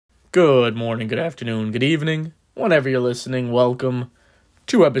Good morning, good afternoon, good evening. Whenever you're listening, welcome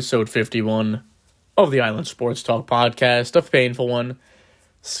to episode 51 of the Island Sports Talk podcast, a painful one.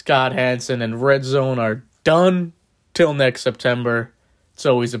 Scott Hansen and Red Zone are done till next September. It's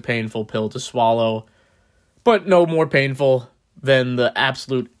always a painful pill to swallow, but no more painful than the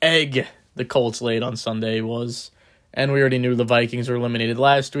absolute egg the Colts laid on Sunday was. And we already knew the Vikings were eliminated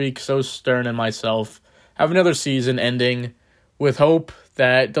last week, so Stern and myself have another season ending with hope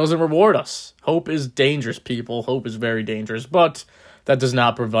that doesn't reward us. Hope is dangerous, people. Hope is very dangerous, but that does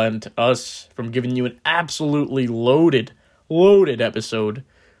not prevent us from giving you an absolutely loaded episode.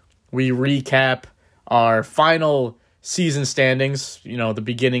 We recap our final season standings, the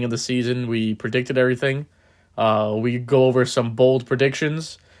beginning of the season. We predicted everything. We go over some bold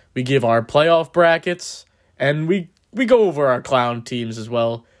predictions. We give our playoff brackets, and we go over our clown teams as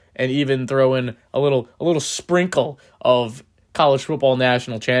well, and even throw in a little sprinkle of college football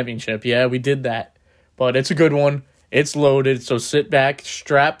national championship. Yeah, we did that. But it's a good one. It's loaded. So sit back,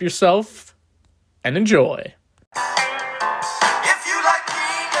 strap yourself, and enjoy.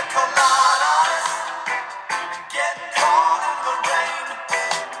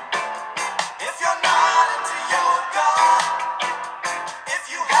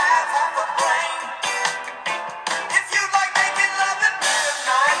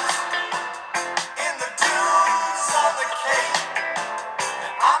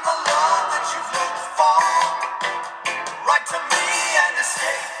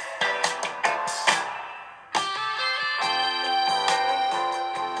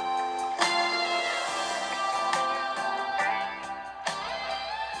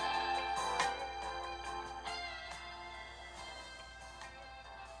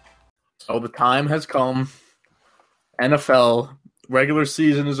 So the time has come. NFL regular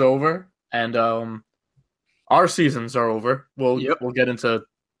season is over, and our seasons are over. We'll get into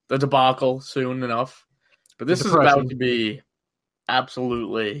the debacle soon enough. But this is about to be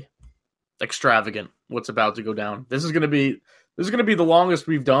absolutely extravagant. What's about to go down? This is gonna be the longest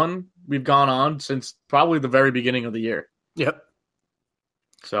we've gone on since probably the very beginning of the year. Yep.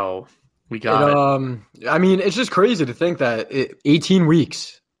 So we got it. I mean, it's just crazy to think that 18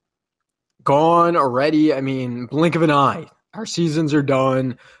 weeks gone already. I mean, blink of an eye. Our seasons are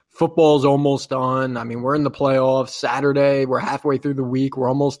done. Football's almost done. I mean, we're in the playoffs. Saturday, we're halfway through the week. We're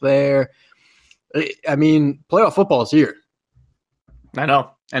almost there. I mean, playoff football is here. I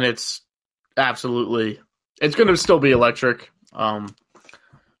know. And it's going to still be electric.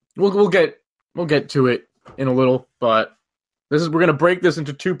 We'll get to it in a little, but we're going to break this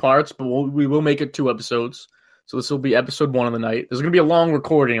into two parts, but we will make it two episodes. So this will be episode 1 of the night. This is going to be a long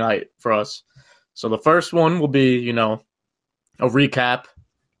recording night for us. So the first one will be, a recap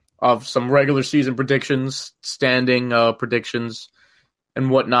of some regular season predictions, standing predictions, and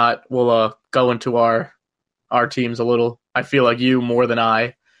whatnot. We'll go into our teams a little. I feel like you more than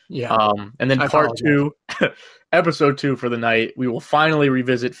I. Yeah. And then part 2, episode 2 for the night, we will finally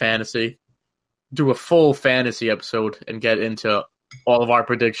revisit fantasy, do a full fantasy episode, and get into all of our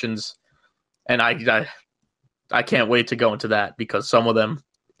predictions. And I can't wait to go into that because some of them,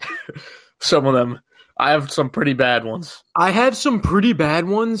 I have some pretty bad ones. I have some pretty bad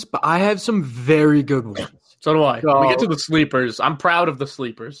ones, but I have some very good ones. So do I. When we get to the sleepers, I'm proud of the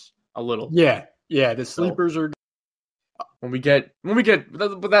sleepers a little. Yeah, the sleepers are. When we get,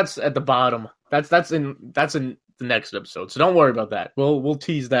 but that's at the bottom. That's in the next episode. So don't worry about that. We'll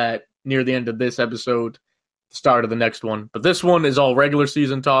tease that near the end of this episode, start of the next one. But this one is all regular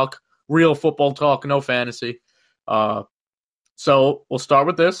season talk, real football talk, no fantasy. So we'll start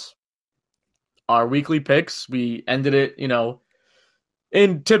with this. Our weekly picks. We ended it,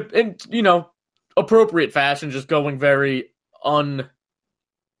 in appropriate fashion, just going very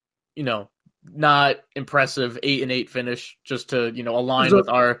not impressive 8-8 finish, just to align with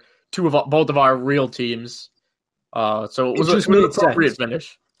our both of our real teams. So it was an appropriate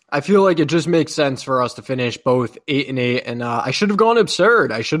finish. I feel like it just makes sense for us to finish both 8-8, and I should have gone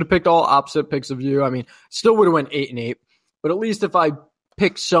absurd. I should have picked all opposite picks of you. I mean, still would have went 8-8, but at least if I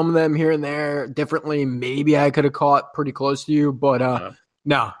picked some of them here and there differently, maybe I could have caught pretty close to you. But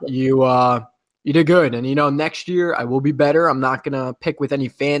no, you did good, and next year I will be better. I'm not gonna pick with any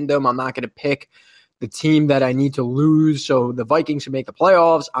fandom. I'm not gonna pick the team that I need to lose. So the Vikings should make the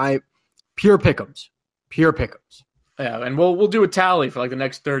playoffs. Pure pick'ems. Yeah, and we'll do a tally for like the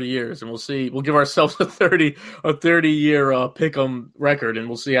next 30 years, and we'll see. We'll give ourselves a 30-year pick'em record, and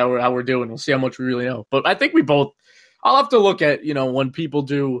we'll see how we're doing. We'll see how much we really know. But I think we both. I'll have to look at when people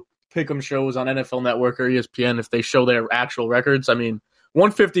do pick'em shows on NFL Network or ESPN if they show their actual records. I mean,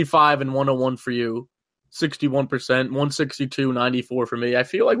 155 and 101 for you. 61%, 162, 94 for me. I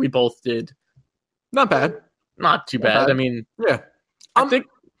feel like we both did Not bad. not too bad. I mean, yeah. I think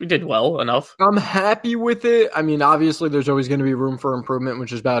we did well enough. I'm happy with it. I mean, obviously, there's always going to be room for improvement,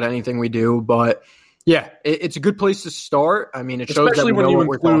 which is about anything we do. But yeah, it's a good place to start. I mean, it shows that we know what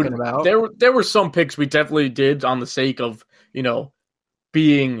we're talking about. There were some picks we definitely did on the sake of,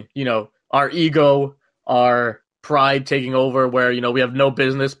 being, our ego, our pride taking over, where, we have no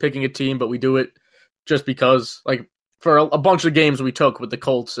business picking a team, but we do it just because, like, for a bunch of games we took with the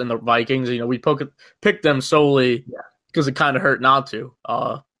Colts and the Vikings, we picked them solely because it kind of hurt not to.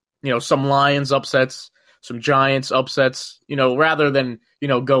 Some Lions upsets, some Giants upsets, rather than,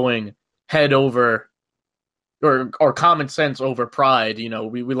 going head over or common sense over pride,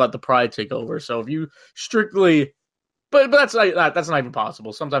 we let the pride take over. So if you strictly, but that's not even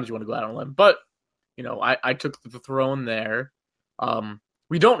possible. Sometimes you want to go out on a limb, but I took the throne there.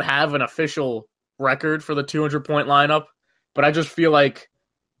 We don't have an official record for the 200-point lineup, but I just feel like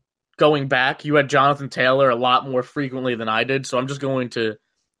going back, you had Jonathan Taylor a lot more frequently than I did. So I'm just going to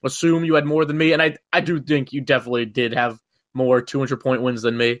assume you had more than me. And I do think you definitely did have more 200-point wins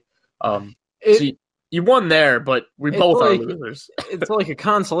than me. You won there, but we both are losers. It's like a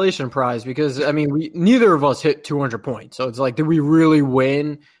consolation prize because, I mean, neither of us hit 200 points. So it's like, did we really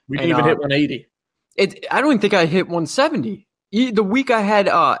win? We didn't even hit 180. I don't think I hit 170. The week I had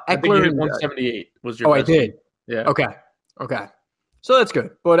Eckler. I think you hit 178 was your best. I did? Yeah. Okay. So that's good.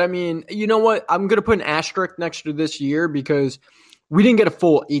 But, I mean, you know what? I'm going to put an asterisk next to this year because we didn't get a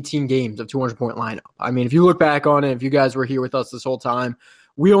full 18 games of 200-point lineup. I mean, if you look back on it, if you guys were here with us this whole time,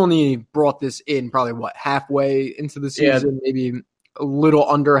 we only brought this in probably, halfway into the season, maybe a little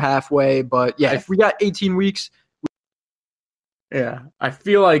under halfway. But, yeah, if we got 18 weeks. Yeah, I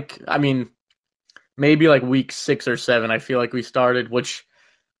feel like, I mean, maybe like week 6 or 7, I feel like we started, which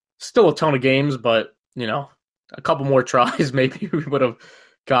still a ton of games, but, a couple more tries, maybe we would have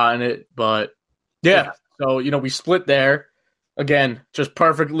gotten it. But, yeah, so, we split there. Again, just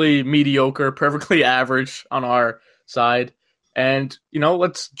perfectly mediocre, perfectly average on our side. And,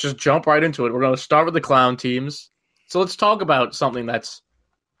 let's just jump right into it. We're going to start with the clown teams. So let's talk about something that's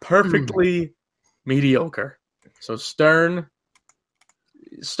perfectly mediocre. So Stern,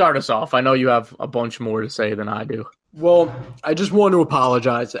 start us off. I know you have a bunch more to say than I do. Well, I just want to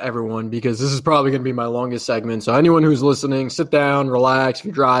apologize to everyone because this is probably going to be my longest segment. So anyone who's listening, sit down, relax. If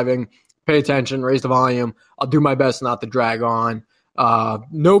you're driving, pay attention, raise the volume. I'll do my best not to drag on.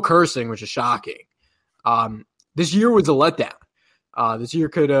 No cursing, which is shocking. This year was a letdown. This year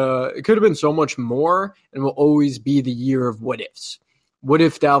could have been so much more and will always be the year of what ifs. What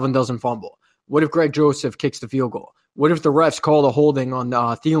if Dalvin doesn't fumble? What if Greg Joseph kicks the field goal? What if the refs call a holding on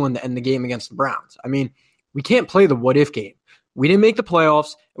Thielen to end the game against the Browns? I mean, we can't play the what if game. We didn't make the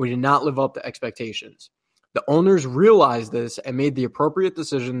playoffs, and we did not live up to expectations. The owners realized this and made the appropriate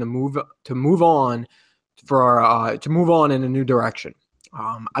decision to move on in a new direction.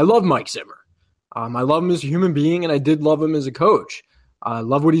 I love Mike Zimmer. I love him as a human being, and I did love him as a coach. I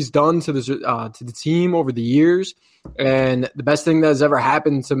love what he's done to the team over the years. And the best thing that has ever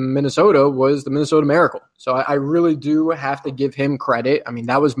happened to Minnesota was the Minnesota Miracle. So I really do have to give him credit. I mean,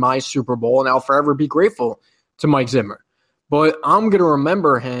 that was my Super Bowl, and I'll forever be grateful to Mike Zimmer. But I'm going to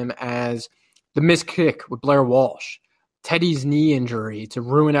remember him as the missed kick with Blair Walsh, Teddy's knee injury to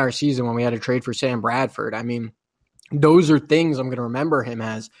ruin our season when we had to trade for Sam Bradford. I mean, those are things I'm going to remember him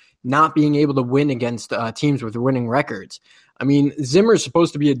as, not being able to win against teams with winning records. I mean, Zimmer is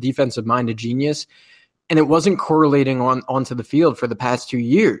supposed to be a defensive-minded genius, and it wasn't correlating onto the field for the past 2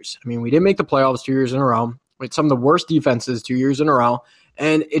 years. I mean, we didn't make the playoffs 2 years in a row. We had some of the worst defenses 2 years in a row,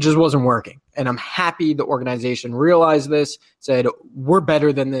 and it just wasn't working. And I'm happy the organization realized this, said, we're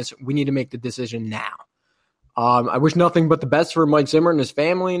better than this. We need to make the decision now. I wish nothing but the best for Mike Zimmer and his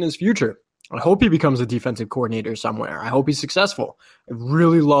family and his future. I hope he becomes a defensive coordinator somewhere. I hope he's successful. I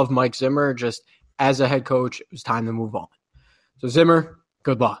really love Mike Zimmer. Just as a head coach, it was time to move on. So Zimmer,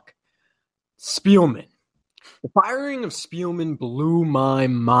 good luck. Spielman. The firing of Spielman blew my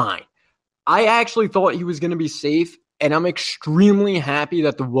mind. I actually thought he was going to be safe, and I'm extremely happy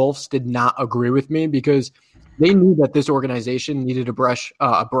that the Wolves did not agree with me because they knew that this organization needed a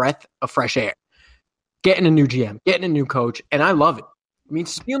breath of fresh air. Getting a new GM, getting a new coach, and I love it. I mean,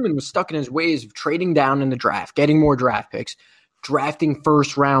 Spielman was stuck in his ways of trading down in the draft, getting more draft picks, drafting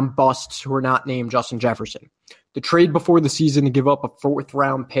first-round busts who are not named Justin Jefferson. The trade before the season to give up a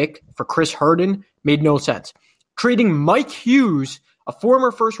fourth-round pick for Chris Herndon made no sense. Trading Mike Hughes, a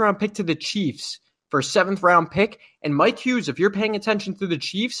former first-round pick, to the Chiefs for a seventh-round pick. And Mike Hughes, if you're paying attention to the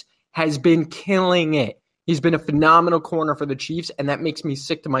Chiefs, has been killing it. He's been a phenomenal corner for the Chiefs, and that makes me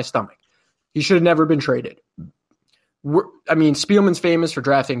sick to my stomach. He should have never been traded. Spielman's famous for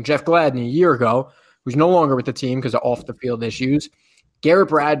drafting Jeff Gladney a year ago, who's no longer with the team because of off-the-field issues. Garrett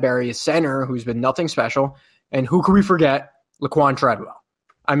Bradbury is center, who's been nothing special. And who could we forget? Laquan Treadwell.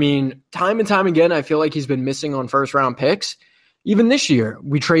 Time and time again, I feel like he's been missing on first-round picks. Even this year,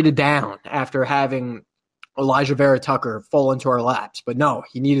 we traded down after having Elijah Vera Tucker fall into our laps. But no,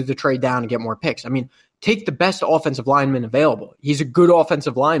 he needed to trade down and get more picks. Take the best offensive lineman available. He's a good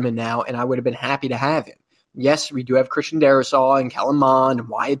offensive lineman now, and I would have been happy to have him. Yes, we do have Christian Darrisaw and Kellen Mond and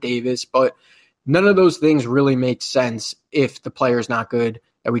Wyatt Davis, but none of those things really make sense if the player's not good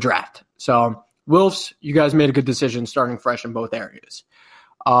that we draft. So, Wilfs, you guys made a good decision starting fresh in both areas.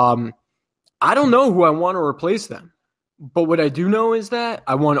 I don't know who I want to replace them, but what I do know is that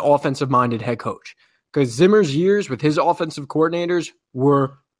I want an offensive-minded head coach because Zimmer's years with his offensive coordinators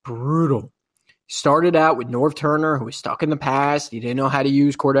were brutal. He started out with Norv Turner, who was stuck in the past. He didn't know how to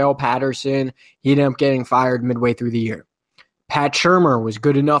use Cordell Patterson. He ended up getting fired midway through the year. Pat Shurmur was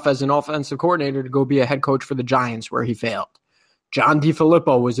good enough as an offensive coordinator to go be a head coach for the Giants where he failed. John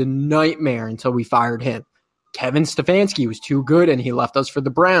DeFilippo was a nightmare until we fired him. Kevin Stefanski was too good and he left us for the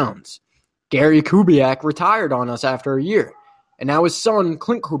Browns. Gary Kubiak retired on us after a year. And now his son,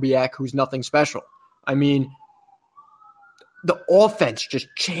 Clint Kubiak, who's nothing special. The offense just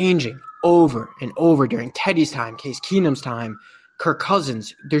changing over and over during Teddy's time, Case Keenum's time, Kirk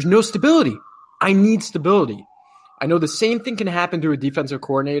Cousins. There's no stability. I need stability. I know the same thing can happen to a defensive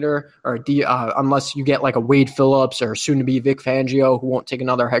coordinator or unless you get like a Wade Phillips or soon-to-be Vic Fangio who won't take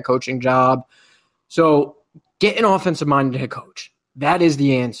another head coaching job. So get an offensive-minded head coach. That is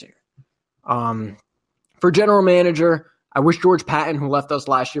the answer. For general manager, I wish George Patton, who left us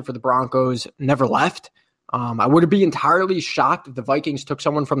last year for the Broncos, never left. I would be entirely shocked if the Vikings took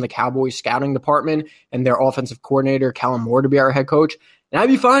someone from the Cowboys scouting department and their offensive coordinator, Kellen Moore, to be our head coach. And I'd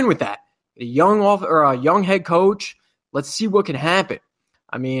be fine with that. A young head coach, let's see what can happen.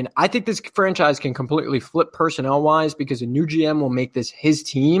 I think this franchise can completely flip personnel-wise because a new GM will make this his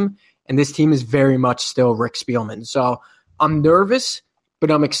team, and this team is very much still Rick Spielman. So I'm nervous,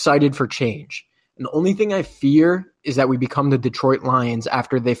 but I'm excited for change. And the only thing I fear is that we become the Detroit Lions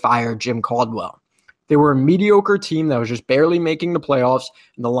after they fired Jim Caldwell. They were a mediocre team that was just barely making the playoffs,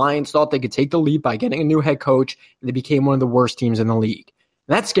 and the Lions thought they could take the leap by getting a new head coach, and they became one of the worst teams in the league.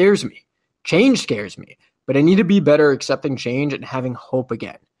 And that scares me. Change scares me, but I need to be better accepting change and having hope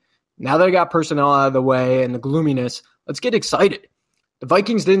again. Now that I got personnel out of the way and the gloominess, let's get excited. The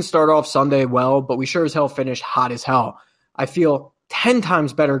Vikings didn't start off Sunday well, but we sure as hell finished hot as hell. I feel 10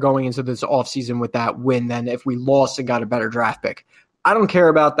 times better going into this offseason with that win than if we lost and got a better draft pick. I don't care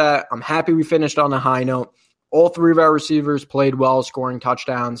about that. I'm happy we finished on a high note. All three of our receivers played well, scoring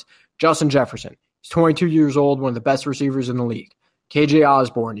touchdowns. Justin Jefferson, he's 22 years old, one of the best receivers in the league. KJ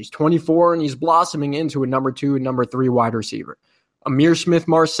Osborne, he's 24, and he's blossoming into a number 2 and number 3 wide receiver. Amir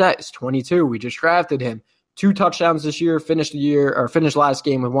Smith-Marset is 22. We just drafted him. 2 touchdowns this year, finished last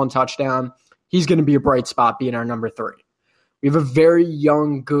game with 1 touchdown. He's going to be a bright spot being our number 3. We have a very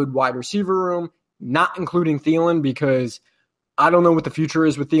young, good wide receiver room, not including Thielen because I don't know what the future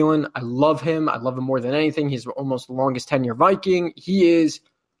is with Thielen. I love him. I love him more than anything. He's almost the longest tenure Viking. He is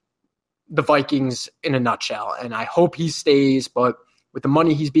the Vikings in a nutshell, and I hope he stays, but with the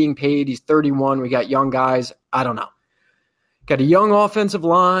money he's being paid, he's 31. We got young guys. I don't know. Got a young offensive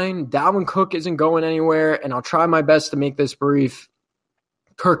line. Dalvin Cook isn't going anywhere, and I'll try my best to make this brief.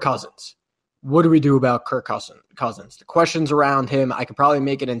 Kirk Cousins. What do we do about Kirk Cousins? The questions around him, I could probably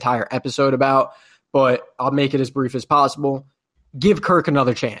make an entire episode about, but I'll make it as brief as possible. Give Kirk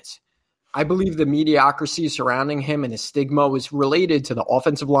another chance. I believe the mediocrity surrounding him and his stigma was related to the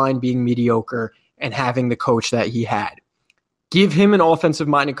offensive line being mediocre and having the coach that he had. Give him an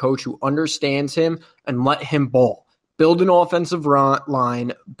offensive-minded coach who understands him and let him ball. Build an offensive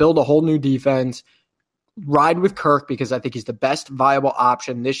line, build a whole new defense, ride with Kirk because I think he's the best viable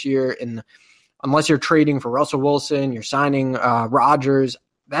option this year. Unless you're trading for Russell Wilson, you're signing Rodgers,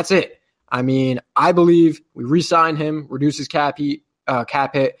 that's it. I believe we re-sign him, reduce his cap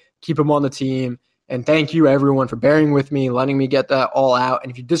hit, keep him on the team. And thank you, everyone, for bearing with me, letting me get that all out.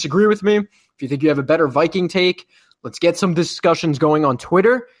 And if you disagree with me, if you think you have a better Viking take, let's get some discussions going on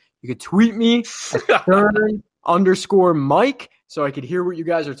Twitter. You could tweet me at _Mike so I could hear what you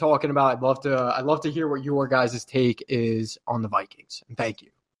guys are talking about. I'd love to hear what your guys' take is on the Vikings. And thank you.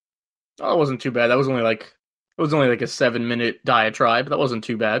 Oh, it wasn't too bad. That was only like a 7-minute diatribe. That wasn't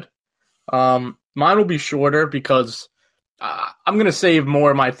too bad. Mine will be shorter because I'm going to save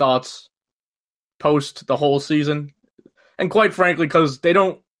more of my thoughts post the whole season. And quite frankly, because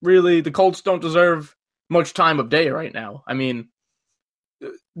the Colts don't deserve much time of day right now.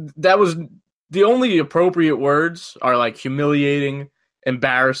 That was the only appropriate words are like humiliating,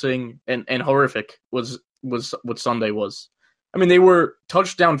 embarrassing, and horrific was what Sunday was. I mean, they were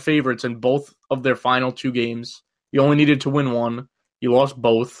touchdown favorites in both of their final 2 games. You only needed to win one. You lost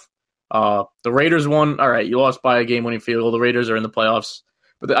both. The Raiders won. All right, you lost by a game-winning field goal. The Raiders are in the playoffs.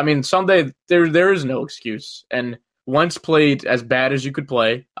 But, I mean, Sunday, there is no excuse. And Wentz played as bad as you could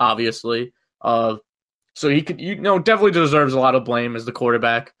play, obviously. So he could, definitely deserves a lot of blame as the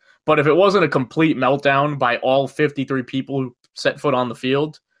quarterback. But if it wasn't a complete meltdown by all 53 people who set foot on the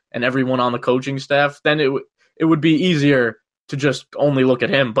field and everyone on the coaching staff, then it would be easier to just only look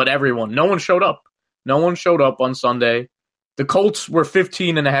at him. But no one showed up. No one showed up on Sunday. The Colts were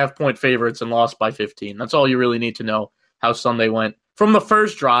 15.5-point favorites and lost by 15. That's all you really need to know how Sunday went. From the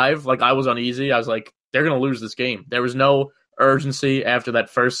first drive, like, I was uneasy. I was like, they're going to lose this game. There was no urgency after that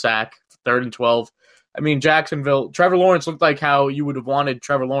first sack, 3rd and 12. I mean, Jacksonville, Trevor Lawrence looked like how you would have wanted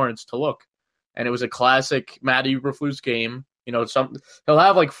Trevor Lawrence to look. And it was a classic Matt Eberflus game. He'll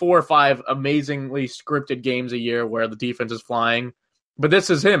have like 4 or 5 amazingly scripted games a year where the defense is flying. But this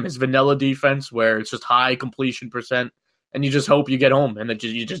is his vanilla defense where it's just high completion percent, and you just hope you get home. And if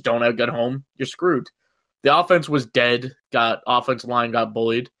you just don't get home, you're screwed. The offense was dead. Offensive line got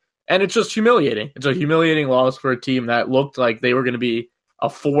bullied. And it's just humiliating. It's a humiliating loss for a team that looked like they were going to be a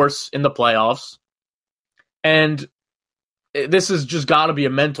force in the playoffs. And this has just got to be a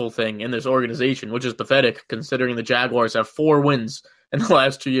mental thing in this organization, which is pathetic considering the Jaguars have 4 wins in the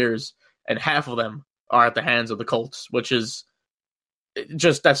last 2 years, and half of them are at the hands of the Colts, which is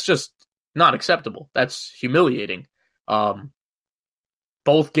that's just not acceptable. That's humiliating.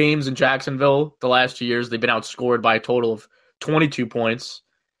 Both games in Jacksonville the last 2 years, they've been outscored by a total of 22 points.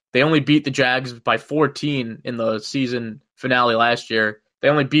 They only beat the Jags by 14 in the season finale last year. They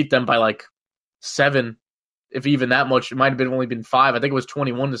only beat them by like 7. If even that much, it might have only been 5. I think it was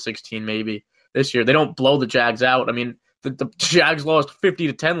 21-16 maybe this year. They don't blow the Jags out. I mean, the Jags lost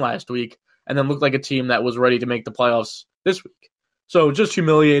 50-10 last week and then looked like a team that was ready to make the playoffs this week. So just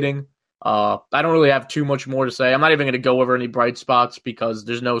humiliating. I don't really have too much more to say. I'm not even going to go over any bright spots because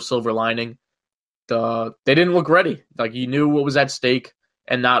there's no silver lining. They didn't look ready. Like, you knew what was at stake,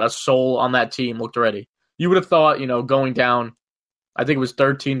 and not a soul on that team looked ready. You would have thought, going down, I think it was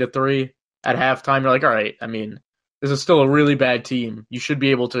 13-3. At halftime, you're like, all right, I mean, this is still a really bad team. You should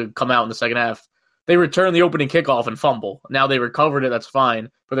be able to come out in the second half. They return the opening kickoff and fumble. Now they recovered it, that's fine.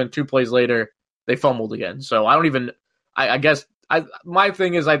 But then 2 plays later, they fumbled again. So I guess my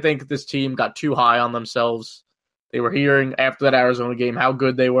thing is I think this team got too high on themselves. They were hearing after that Arizona game how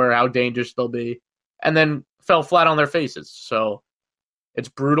good they were, how dangerous they'll be, and then fell flat on their faces. So it's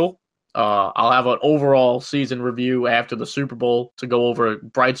brutal. I'll have an overall season review after the Super Bowl to go over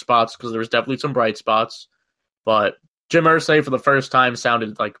bright spots because there's definitely some bright spots. But Jim Irsay for the first time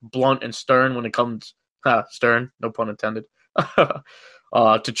sounded like blunt and stern when it comes stern, no pun intended,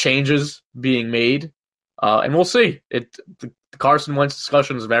 to changes being made. And we'll see. The Carson Wentz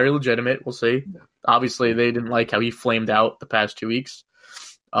discussion is very legitimate. We'll see. Obviously, they didn't like how he flamed out the past 2 weeks.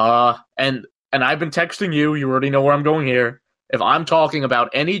 And I've been texting you. You already know where I'm going here. If I'm talking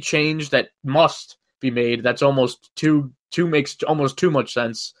about any change that must be made, that's almost makes almost too much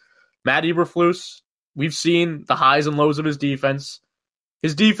sense. Matt Eberflus, we've seen the highs and lows of his defense.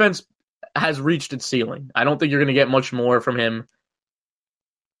 His defense has reached its ceiling. I don't think you're going to get much more from him.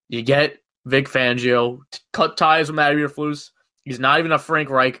 You get Vic Fangio, cut ties with Matt Eberflus. He's not even a Frank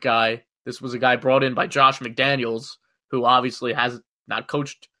Reich guy. This was a guy brought in by Josh McDaniels, who obviously has not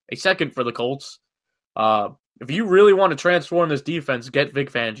coached a second for the Colts. If you really want to transform this defense, get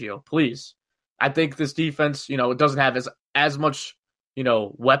Vic Fangio, please. I think this defense, it doesn't have as much,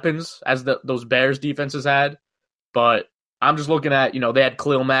 weapons as those Bears defenses had. But I'm just looking at, they had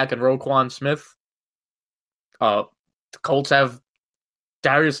Khalil Mack and Roquan Smith. The Colts have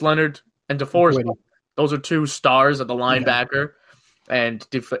Darius Leonard and DeForest. Those are 2 stars at the linebacker and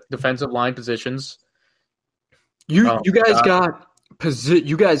defensive line positions. You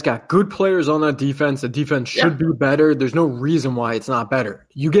guys got good players on that defense. The defense should be better. There's no reason why it's not better.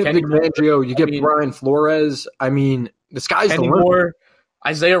 You get Vic Fangio, you get Brian Flores. I mean, the sky's the limit.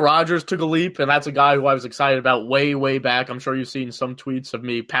 Isaiah Rodgers took a leap, and that's a guy who I was excited about way, way back. I'm sure you've seen some tweets of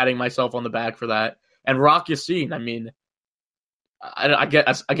me patting myself on the back for that. And Rock Yassin, I mean,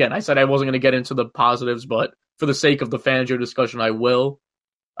 I said I wasn't going to get into the positives, but for the sake of the Fangio discussion, I will.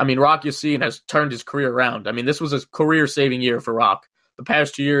 I mean, Rock Yassin has turned his career around. I mean, this was a career-saving year for Rock. The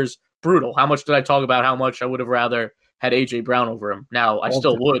past 2 years, brutal. How much did I talk about how much I would have rather had A.J. Brown over him? Now, I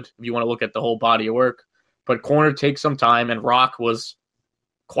still would if you want to look at the whole body of work. But corner takes some time, and Rock was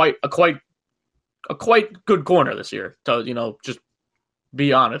a quite good corner this year to, just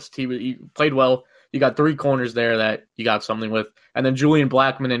be honest. He played well. You got 3 corners there that you got something with. And then Julian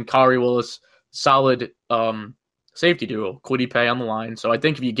Blackmon and Kari Willis, solid safety duo. Kwity Paye on the line. So I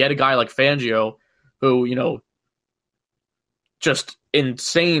think if you get a guy like Fangio, who, just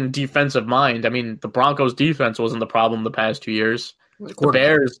insane defensive mind. I mean, the Broncos' defense wasn't the problem the past 2 years. The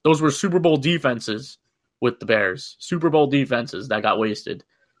Bears, those were Super Bowl defenses with the Bears. Super Bowl defenses that got wasted.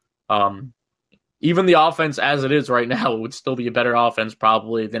 Even the offense as it is right now would still be a better offense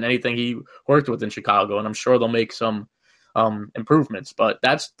probably than anything he worked with in Chicago, and I'm sure they'll make some improvements. But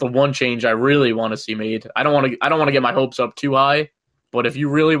that's the one change I really want to see made. I don't want to get my hopes up too high, but if you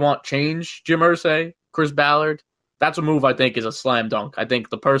really want change, Jim Irsay, Chris Ballard, that's a move I think is a slam dunk. I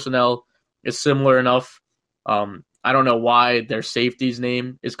think the personnel is similar enough. I don't know why their safety's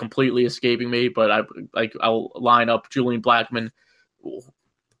name is completely escaping me, but I'll line up Julian Blackmon.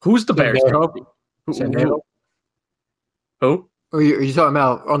 Who's the Bears? Who? Are you talking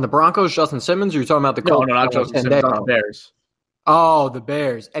about on the Broncos, Justin Simmons, or are you talking about the Colts? No, not Justin Simmons, on the Bears. Oh, the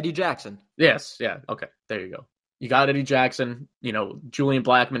Bears. Eddie Jackson. Yes, yeah. Okay, there you go. You got Eddie Jackson, Julian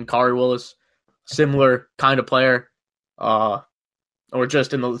Blackmon, Kari Willis, similar kind of player. Or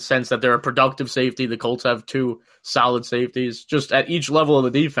just in the sense that they're a productive safety. The Colts have 2 solid safeties. Just at each level of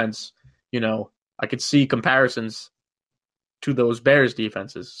the defense, I could see comparisons to those Bears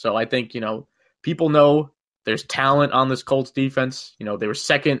defenses. So I think, people know there's talent on this Colts defense. They were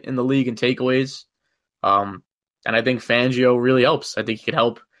second in the league in takeaways. And I think Fangio really helps. I think he could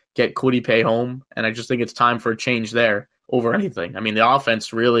help get Kwity Paye home. And I just think it's time for a change there over anything. I mean, the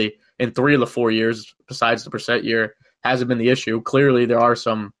offense really, in 3 of the 4 years, besides the Brissett year, hasn't been the issue. Clearly, there are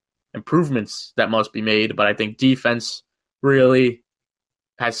some improvements that must be made, but I think defense really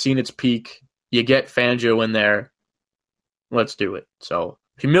has seen its peak. You get Fangio in there. Let's do it. So,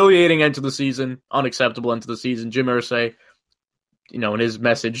 humiliating end to the season, unacceptable end to the season. Jim Irsay, in his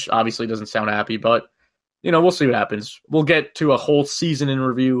message, obviously doesn't sound happy, but, we'll see what happens. We'll get to a whole season in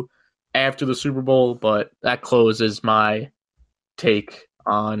review after the Super Bowl, but that closes my take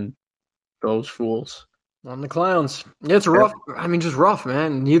on those fools. On the Clowns. Yeah, it's rough. I mean, just rough,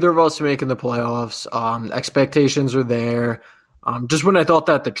 man. Neither of us are making the playoffs. Expectations are there. Just when I thought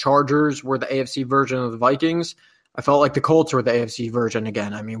that the Chargers were the AFC version of the Vikings, I felt like the Colts were the AFC version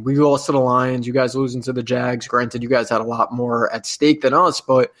again. I mean, we lost to the Lions. You guys losing to the Jags. Granted, you guys had a lot more at stake than us,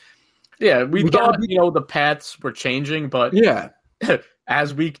 but yeah, we thought, the paths were changing, but yeah,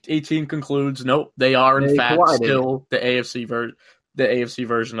 as Week 18 concludes, nope, they are in fact still the AFC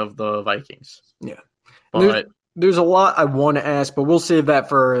version of the Vikings. Yeah. But there's a lot I want to ask, but we'll save that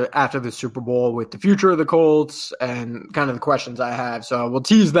for after the Super Bowl with the future of the Colts and kind of the questions I have. So we'll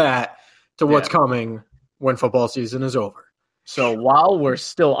tease that to what's coming when football season is over. So while we're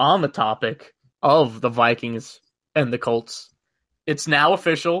still on the topic of the Vikings and the Colts, it's now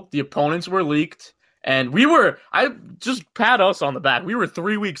official. The opponents were leaked. And I just pat us on the back. We were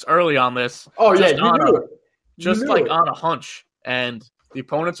 3 weeks early on this. Oh, yeah, you knew it. Just on a hunch. And the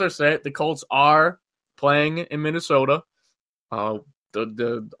opponents are set. The Colts are playing in Minnesota.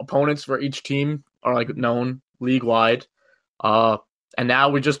 The opponents for each team are known league wide. And now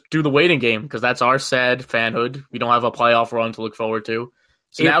we just do the waiting game because that's our sad fanhood. We don't have a playoff run to look forward to.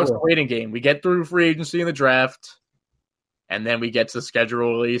 So now it's the waiting game. We get through free agency and the draft, and then we get to the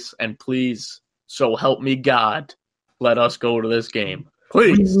schedule release. And please, so help me God, let us go to this game.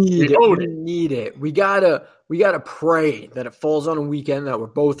 Please, we need it. We gotta pray that it falls on a weekend that we're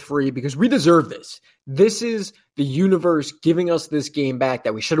both free because we deserve this. This is the universe giving us this game back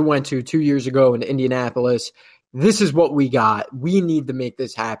that we should have went to 2 years ago in Indianapolis. This is what we got. We need to make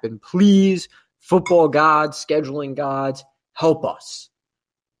this happen. Please, football gods, scheduling gods, help us.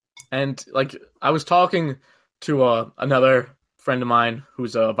 And I was talking to another friend of mine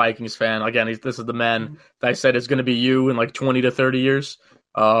who's a Vikings fan. Again, this is the man that I said is going to be you in 20 to 30 years.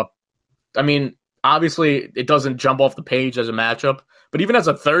 I mean, obviously it doesn't jump off the page as a matchup, but even as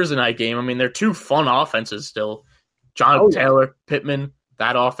a Thursday night game, I mean, they're 2 fun offenses still. Jonathan Taylor, Pittman,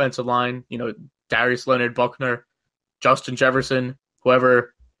 that offensive line, Darius Leonard, Buckner, Justin Jefferson,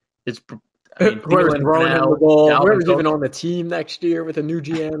 whoever is whoever's throwing the ball, whoever's even on the team next year with a new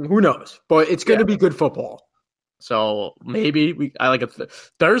GM, who knows? But it's going to be good football. So maybe I like a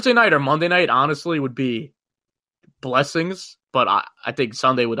Thursday night or Monday night, honestly, would be blessings. But I think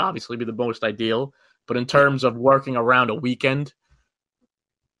Sunday would obviously be the most ideal. But in terms of working around a weekend,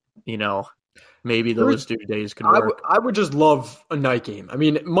 maybe those 2 days could work. I would just love a night game. I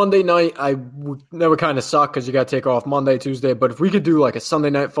mean, Monday night, that would kind of suck because you got to take off Monday, Tuesday. But if we could do a Sunday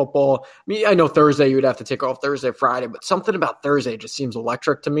night football, I know Thursday you would have to take off Thursday, Friday. But something about Thursday just seems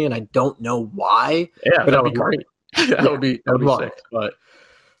electric to me, and I don't know why. Yeah, that'd be great. That would be sick. But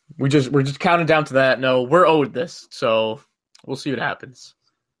we're just counting down to that. No, we're owed this, so we'll see what happens.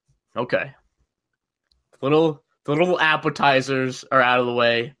 Okay. The little appetizers are out of the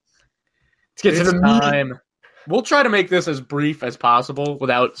way. Let's get to the time. We'll try to make this as brief as possible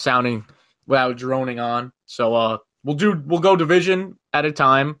without droning on. So we'll go division at a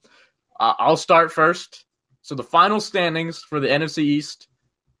time. I'll start first. So the final standings for the NFC East: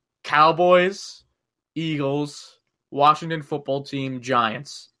 Cowboys, Eagles, Washington Football Team,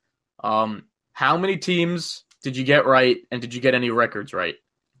 Giants. How many teams did you get right, and did you get any records right?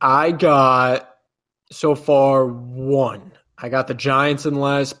 I got so far one. I got the Giants in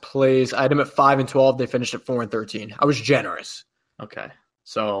last place. I had them at 5-12. They finished at 4-13. I was generous. Okay,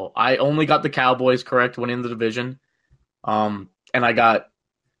 so I only got the Cowboys correct, winning the division, and I got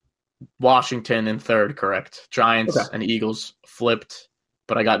Washington in third correct. Giants and Eagles flipped,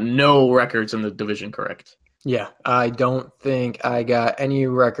 but I got no records in the division correct. Yeah, I don't think I got any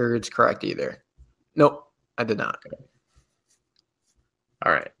records correct either. Nope, I did not.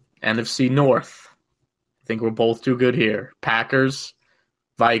 All right, NFC North. I think we're both too good here. Packers,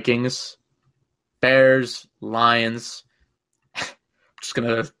 Vikings, Bears, Lions. Just going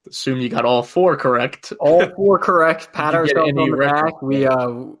to assume you got all four correct. All four correct. Pat ourselves on the back.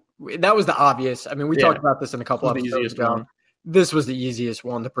 That was the obvious. I mean, we talked about this in a couple of episodes ago. This was the easiest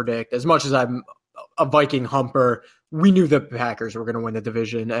one to predict. As much as I'm a Viking humper, we knew the Packers were going to win the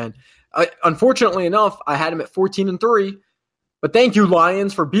division. And unfortunately enough, I had them at 14-3. But thank you,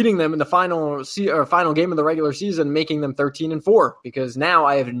 Lions, for beating them in the final game of the regular season, making them 13-4. Because now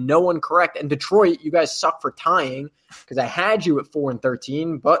I have no one correct. And Detroit, you guys suck for tying because I had you at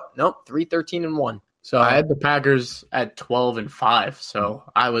 4-13, but nope, 3-13-1. So I had the Packers at 12-5. So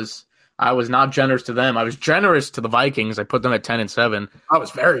I was not generous to them. I was generous to the Vikings. I put them at 10-7.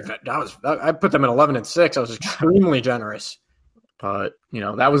 I put them at 11-6. I was extremely generous. But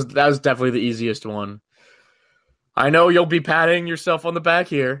that was definitely the easiest one. I know you'll be patting yourself on the back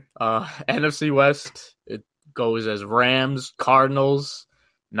here. NFC West, it goes as Rams, Cardinals,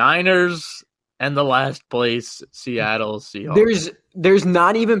 Niners, and the last place, Seattle Seahawks. There's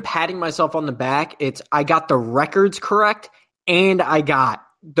not even patting myself on the back. It's I got the records correct and I got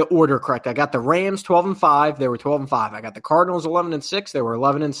the order correct. I got the Rams 12-5. They were 12-5. I got the Cardinals 11-6. They were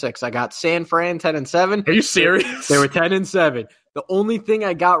 11-6. I got San Fran 10-7. Are you serious? They were 10-7. The only thing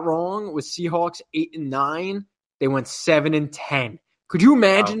I got wrong was Seahawks 8-9. They went 7-10. Could you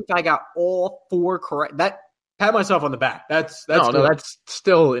imagine if I got all four correct? That pat myself on the back. That's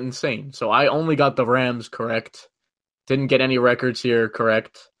still insane. So I only got the Rams correct. Didn't get any records here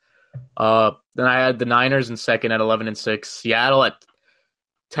correct. Then I had the Niners in second at 11-6. Seattle at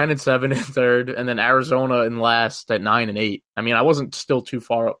 10-7 in third, and then Arizona in last at 9-8. I mean, I wasn't still too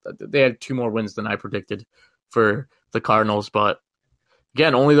far up. They had two more wins than I predicted for the Cardinals, but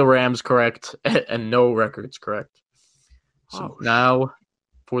again, only the Rams correct and no records correct. So now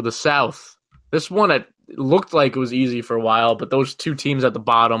for the South. This one, it looked like it was easy for a while, but those two teams at the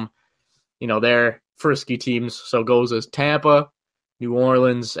bottom, they're frisky teams. So it goes as Tampa, New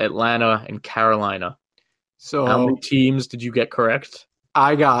Orleans, Atlanta, and Carolina. So how many teams did you get correct?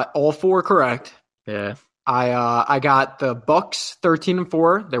 I got all four correct. Yeah. I got the Bucks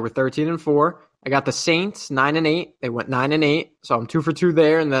 13-4. They were 13-4. I got the Saints 9-8. They went 9-8. So I'm 2 for 2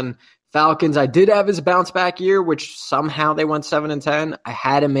 there. And then Falcons, I did have his bounce back year, which somehow they went 7-10. I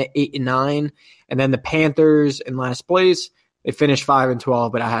had him at 8-9. And then the Panthers in last place, they finished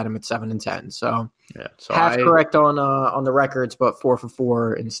 5-12, but I had him at 7-10. So half correct on the records, but 4 for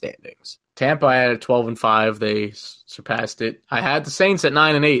 4 in standings. Tampa, I had 12-5. They surpassed it. I had the Saints at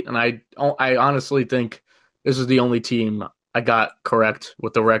 9-8, and I honestly think this is the only team I got correct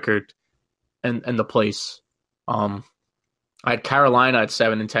with the record and the place. I had Carolina at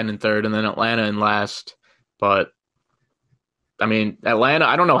 7-10 in third, and then Atlanta in last. But I mean, Atlanta,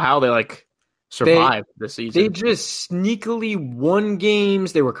 I don't know how they survived this season. They just sneakily won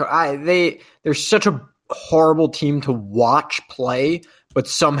games. They're such a horrible team to watch play, but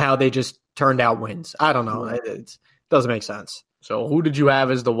somehow they just turned out wins. I don't know. It doesn't make sense. So who did you have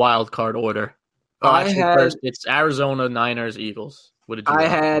as the wild card order? First, it's Arizona, Niners, Eagles. What did you have?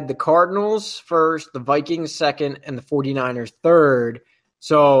 Had the Cardinals first, the Vikings second, and the 49ers third.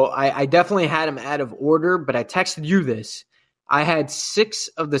 So I definitely had them out of order, but I texted you this. I had 6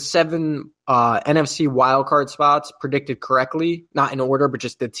 of the 7 NFC wildcard spots predicted correctly, not in order, but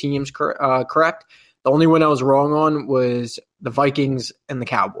just the teams correct. The only one I was wrong on was the Vikings and the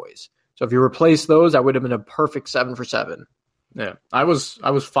Cowboys. So if you replace those, I would have been a perfect 7 for 7. Yeah, I was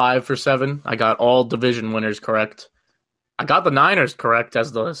 5 for 7. I got all division winners correct. I got the Niners correct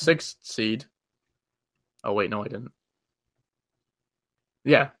as the 6th seed. Oh, wait, no, I didn't.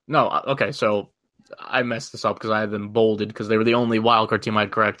 Yeah, no, okay, so I messed this up because I had them bolded because they were the only wildcard team I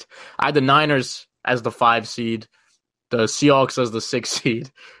had correct. I had the Niners as the 5 seed, the Seahawks as the 6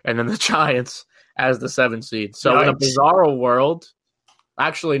 seed, and then the Giants as the 7 seed. So in a bizarro world,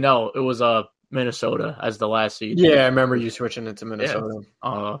 actually, no, it was Minnesota as the last seed. Yeah, I remember you switching it to Minnesota.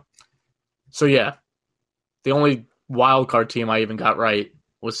 Yeah. So yeah, the only wildcard team I even got right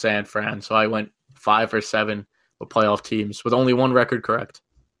was San Fran. So I went 5 or 7 with playoff teams with only one record correct.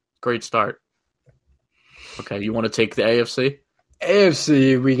 Great start. Okay, you want to take the AFC?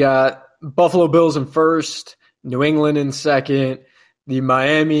 AFC, we got Buffalo Bills in first, New England in second, the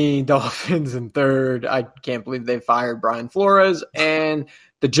Miami Dolphins in third. I can't believe they fired Brian Flores, and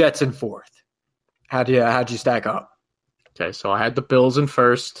the Jets in fourth. How'd you stack up? Okay, so I had the Bills in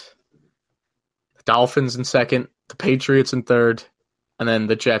first, the Dolphins in second, the Patriots in third, and then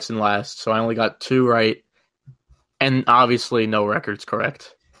the Jets in last. So I only got 2 right, and obviously no records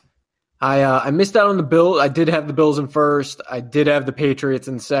correct. I missed out on the Bills. I did have the Bills in first. I did have the Patriots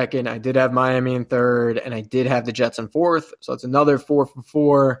in second. I did have Miami in third, and I did have the Jets in fourth. So it's another 4 for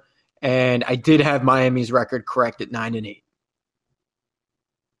 4. And I did have Miami's record correct at 9-8.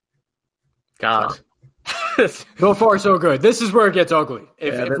 God. So far, so good. This is where it gets ugly.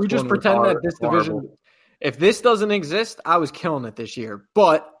 If we just pretend that this division, if this doesn't exist, I was killing it this year.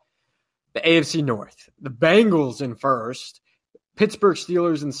 But the AFC North, the Bengals in first, Pittsburgh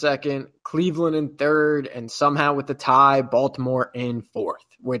Steelers in second, Cleveland in third, and somehow with the tie, Baltimore in fourth,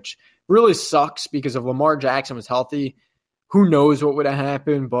 which really sucks because if Lamar Jackson was healthy, who knows what would have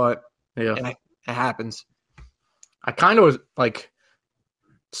happened, but it happens. I kind of was like,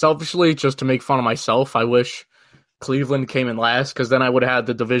 selfishly, just to make fun of myself, I wish Cleveland came in last because then I would have had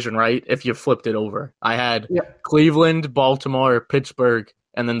the division right if you flipped it over. I had Cleveland, Baltimore, Pittsburgh,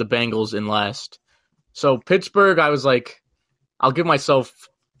 and then the Bengals in last. So Pittsburgh, I was like, I'll give myself,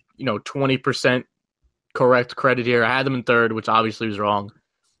 20% correct credit here. I had them in third, which obviously was wrong.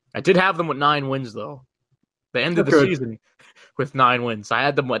 I did have them with 9 wins, though. They ended the season with 9 wins. I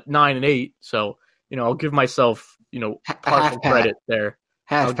had them at 9-8, so I'll give myself partial credit there.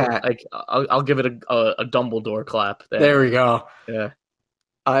 I'll give it a Dumbledore clap. There we go. Yeah.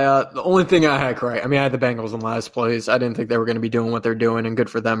 The only thing I had correct, I had the Bengals in last place. I didn't think they were going to be doing what they're doing, and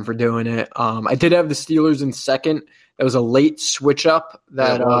good for them for doing it. I did have the Steelers in second. It was a late switch up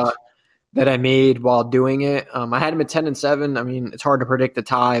that I made while doing it. I had them at 10-7. It's hard to predict the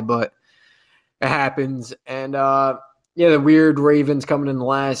tie, but it happens. And the weird Ravens coming in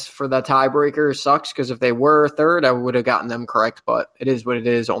last for that tiebreaker sucks because if they were third, I would have gotten them correct. But it is what it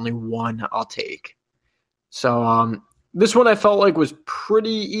is. Only one I'll take. So this one I felt like was pretty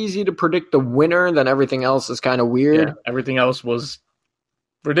easy to predict the winner. Then everything else is kind of weird. Yeah, everything else was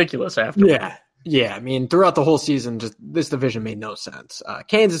ridiculous after. Yeah. Throughout the whole season, just this division made no sense.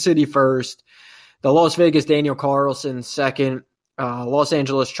 Kansas City first, the Las Vegas Daniel Carlson second, Los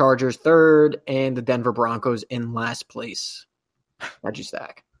Angeles Chargers third, and the Denver Broncos in last place. How'd you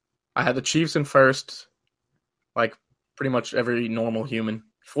stack? I had the Chiefs in first, like pretty much every normal human.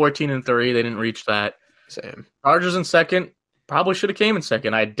 14-3, they didn't reach that. Same. Chargers in second, probably should have came in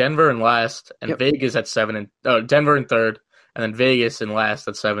second. I had Denver in last, and Vegas at 7 and Denver in third, and then Vegas in last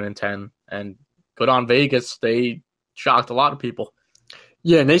at 7-10. And good on Vegas, they shocked a lot of people.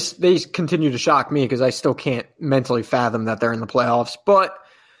 Yeah, and they continue to shock me because I still can't mentally fathom that they're in the playoffs. But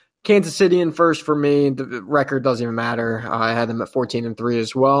Kansas City in first for me. The record doesn't even matter. I had them at 14-3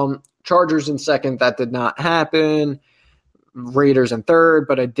 as well. Chargers in second. That did not happen. Raiders in third,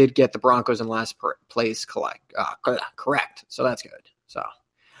 but I did get the Broncos in last place correct. So that's good. So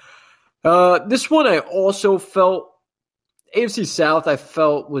this one I also felt AFC South I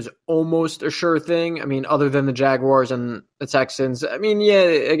felt was almost a sure thing. Other than the Jaguars and the Texans. I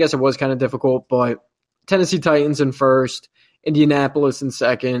guess it was kind of difficult, but Tennessee Titans in first, Indianapolis in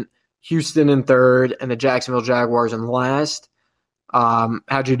second, Houston in third, and the Jacksonville Jaguars in last.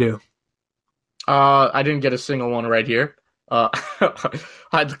 How'd you do? I didn't get a single one right here. I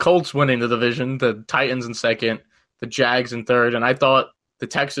had the Colts winning the division, the Titans in second, the Jags in third, and I thought the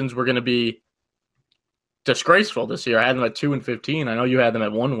Texans were going to be disgraceful this year. I had them at 2-15. I know you had them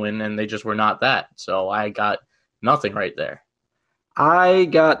at 1 win, and they just were not that. So I got nothing right there. I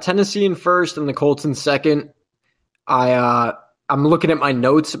got Tennessee in first and the Colts in second. I'm looking at my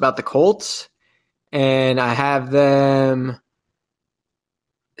notes about the Colts, and I have them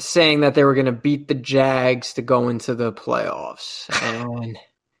saying that they were going to beat the Jags to go into the playoffs.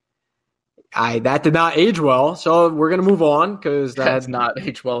 And that did not age well, so we're going to move on because that's not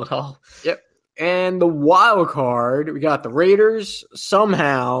age well at all. Yep. And the wild card, we got the Raiders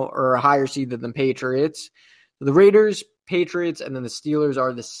somehow are a higher seed than the Patriots. The Raiders, Patriots, and then the Steelers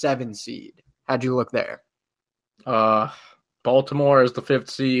are the 7 seed. How'd you look there? Baltimore as the 5th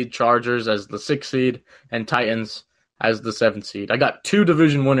seed, Chargers as the 6th seed, and Titans as the 7th seed. I got 2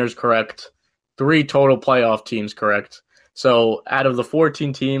 division winners correct, 3 total playoff teams correct. So out of the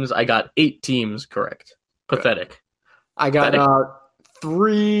 14 teams, I got 8 teams correct. Pathetic. I got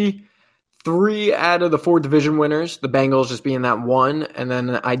three out of the 4 division winners, the Bengals just being that one. And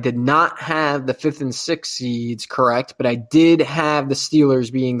then I did not have the 5th and 6th seeds correct, but I did have the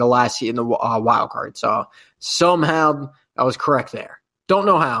Steelers being the last seed in the wild card. So somehow I was correct there. Don't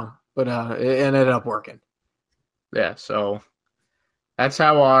know how, but it ended up working. Yeah, so that's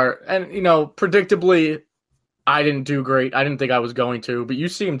how and predictably, I didn't do great. I didn't think I was going to, but you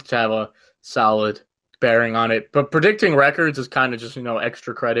seemed to have a solid bearing on it. But predicting records is kind of just,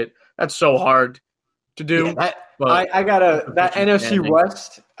 extra credit. That's so hard to do. Yeah, I gotta that NFC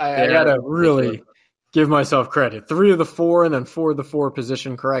West. I gotta really give myself credit. 3 of the 4 and then 4 of the 4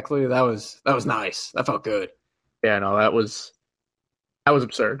 positioned correctly. That was nice. That felt good. Yeah, no, that was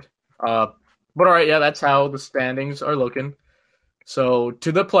absurd. But all right, yeah, that's how the standings are looking. So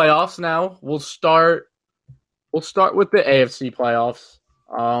to the playoffs now. We'll start with the AFC playoffs.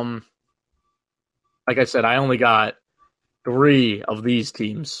 Like I said, I only got 3 of these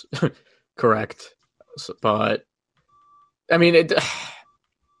teams correct. But I mean,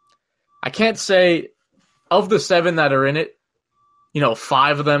 I can't say of the 7 that are in it,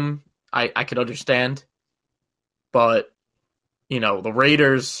 5 of them I could understand. But, the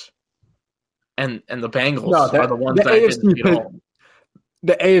Raiders and the Bengals are the ones that didn't get all.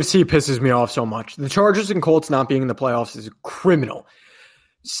 The AFC pisses me off so much. The Chargers and Colts not being in the playoffs is criminal.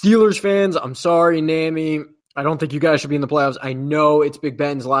 Steelers fans, I'm sorry, Nami. I don't think you guys should be in the playoffs. I know it's Big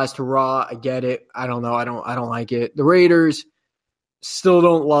Ben's last hurrah. I get it. I don't know. I don't like it. The Raiders still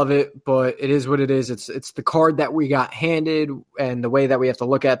don't love it, but it is what it is. It's the card that we got handed and the way that we have to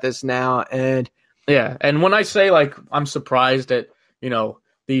look at this now. And yeah, and when I say I'm surprised at,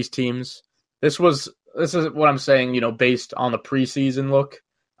 these teams, this is what I'm saying, based on the preseason look.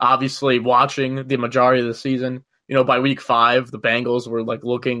 Obviously, watching the majority of the season, by week 5, the Bengals were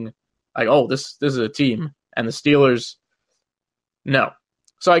looking like, oh, this is a team, and the Steelers, no.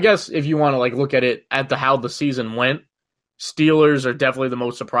 So I guess if you want to look at it at how the season went, Steelers are definitely the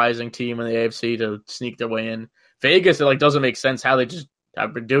most surprising team in the AFC to sneak their way in. Vegas, it doesn't make sense how they just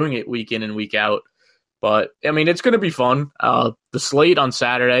have been doing it week in and week out. But I mean, it's going to be fun. The slate on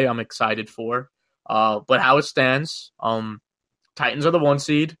Saturday, I'm excited for. But how it stands, Titans are the 1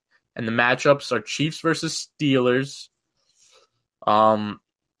 seed, and the matchups are Chiefs versus Steelers.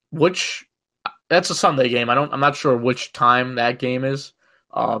 Which that's a Sunday game. I'm not sure which time that game is.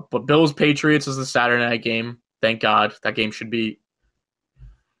 But Bills Patriots is the Saturday night game. Thank God. That game should be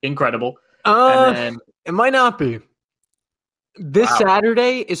incredible. It might not be. This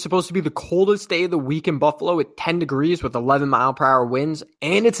Saturday is supposed to be the coldest day of the week in Buffalo at 10 degrees with 11-mile-per-hour winds,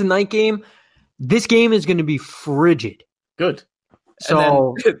 and it's a night game. This game is going to be frigid. Good.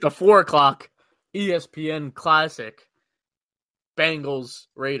 So and then the 4:00 ESPN Classic, Bengals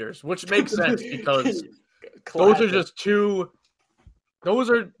Raiders, which makes sense because those are just two. Those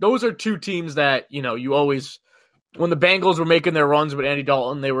are 2 teams that you always, when the Bengals were making their runs with Andy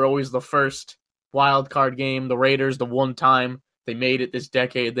Dalton, they were always the first wild card game. The Raiders, the one time they made it this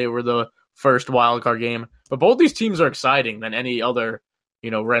decade, they were the first wild card game. But both these teams are exciting than any other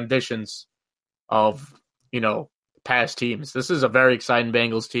renditions of past teams. This is a very exciting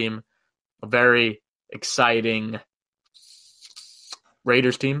Bengals team, a very exciting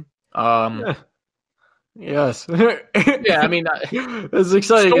Raiders team. Yes. Yeah, I mean, it's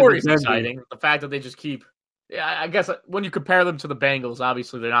exciting. The story's exciting. The fact that they just keep, I guess when you compare them to the Bengals,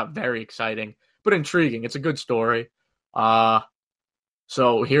 obviously they're not very exciting, but intriguing. It's a good story.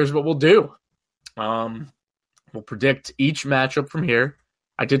 So here's what we'll do. We'll predict each matchup from here.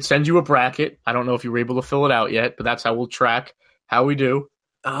 I did send you a bracket. I don't know if you were able to fill it out yet, but that's how we'll track how we do.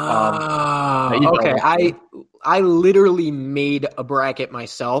 Okay. I literally made a bracket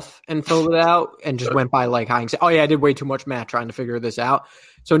myself and filled it out and just went by hindsight. Oh yeah, I did way too much math trying to figure this out.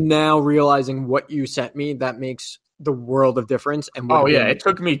 So now realizing what you sent me, that makes the world of difference. And it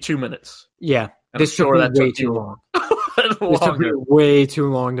took me 2 minutes. Yeah, this took me way too long. This took me way too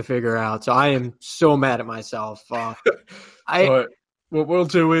long to figure out. So I am so mad at myself. What we'll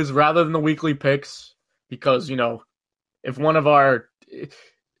do is, rather than the weekly picks, because if one of our,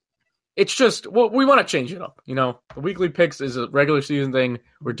 it's just, we want to change it up. The weekly picks is a regular season thing.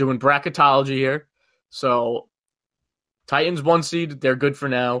 We're doing bracketology here. So Titans 1 seed, they're good for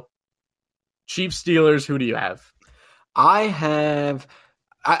now. Chiefs Steelers, who do you have? I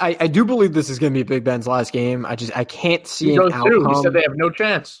do believe this is going to be Big Ben's last game. I can't see an outcome. He said they have no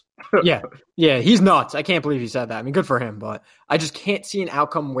chance. Yeah, he's nuts. I can't believe he said that. I mean, good for him, but I just can't see an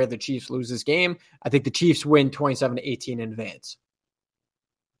outcome where the Chiefs lose this game. I think the Chiefs win 27-18 in advance.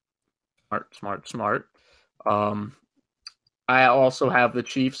 Smart. I also have the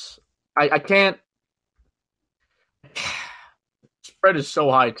Chiefs. I can't. Spread is so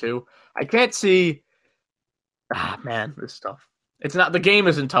high too. I can't see. Man, this is tough. It's not. The game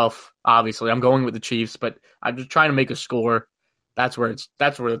isn't tough. Obviously, I'm going with the Chiefs, but I'm just trying to make a score. That's where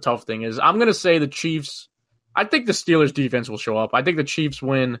the tough thing is. I'm gonna say the Chiefs. I think the Steelers defense will show up. I think the Chiefs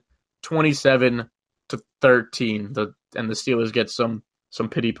win 27-13. And the Steelers get some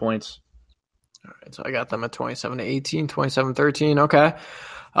pity points. All right, so I got them at 27-18, 27-13. Okay.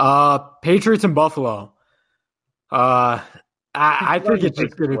 Patriots and Buffalo. I think it's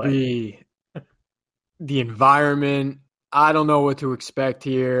just going to be the environment. I don't know what to expect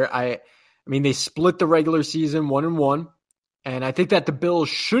here. I mean, they split the regular season 1-1, and I think that the Bills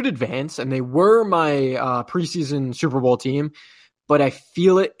should advance, and they were my preseason Super Bowl team, but I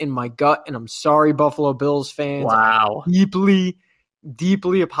feel it in my gut, and I'm sorry, Buffalo Bills fans. Wow. I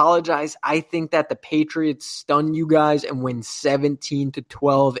deeply apologize. I think that the Patriots stun you guys and win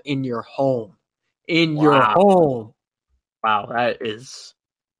 17-12 in your home. Your home. Wow, that is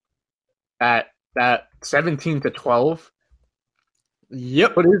that 17-12.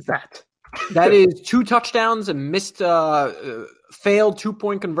 Yep. What is that? That is 2 touchdowns and missed failed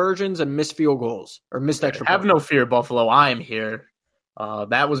 2-point conversions and missed field goals or missed extra points. Have no fear, Buffalo. I am here.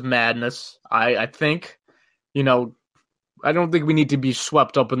 That was madness. I think, I don't think we need to be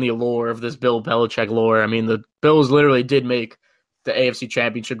swept up in the allure of this Bill Belichick lore. I mean, the Bills literally did make the AFC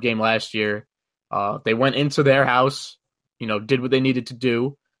Championship game last year. They went into their house, did what they needed to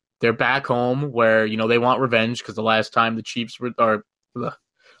do. They're back home where, they want revenge because the last time the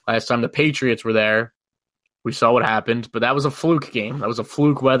Patriots were there, we saw what happened. But that was a fluke game. That was a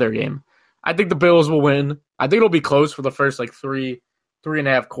fluke weather game. I think the Bills will win. I think it'll be close for the first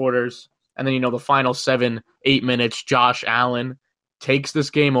 3.5 quarters. And then, the final 7-8 minutes, Josh Allen takes this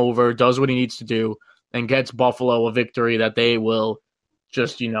game over, does what he needs to do, and gets Buffalo a victory that they will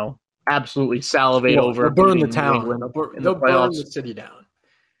just, absolutely salivate over. They'll burn the town. They'll burn the city down.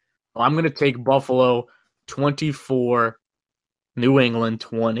 Well, I'm going to take Buffalo 24, New England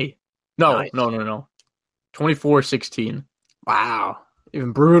 20. No. 24-16. Wow.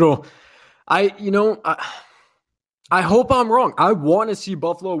 Even brutal. I hope I'm wrong. I want to see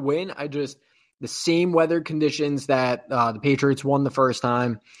Buffalo win. The same weather conditions that the Patriots won the first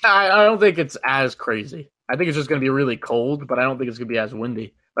time. I don't think it's as crazy. I think it's just going to be really cold, but I don't think it's going to be as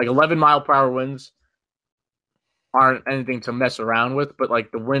windy. 11-mile-per-hour winds aren't anything to mess around with, but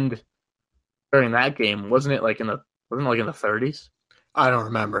the wind during that game, wasn't it in the 30s? I don't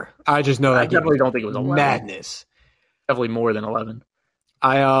remember. I just know that I definitely don't think it was 11. Madness. Definitely more than 11.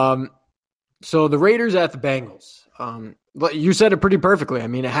 So the Raiders at the Bengals. You said it pretty perfectly. I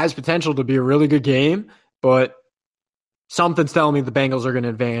mean, it has potential to be a really good game, but something's telling me the Bengals are going to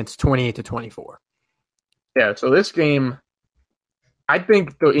advance 28-24. Yeah, so this game, I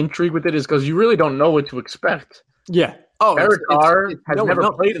think the intrigue with it is because you really don't know what to expect. Yeah. Derek Carr has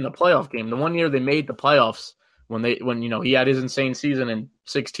never played in the playoff game. The one year they made the playoffs when he had his insane season in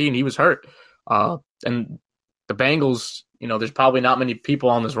 2016, he was hurt. And the Bengals, there's probably not many people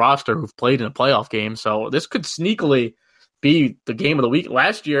on this roster who've played in a playoff game, so this could sneakily be the game of the week.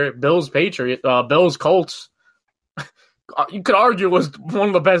 Last year, Bills Colts, you could argue was one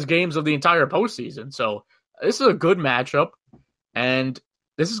of the best games of the entire postseason. So this is a good matchup, and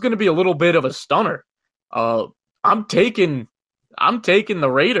this is going to be a little bit of a stunner. I'm taking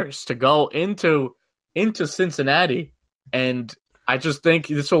the Raiders to go into Cincinnati, and I just think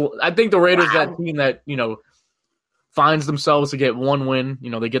I think the Raiders are that team that finds themselves to get one win.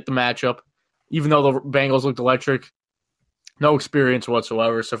 They get the matchup, even though the Bengals looked electric. No experience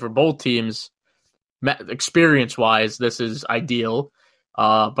whatsoever. So for both teams, experience-wise, this is ideal.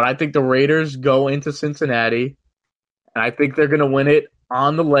 But I think the Raiders go into Cincinnati, and I think they're going to win it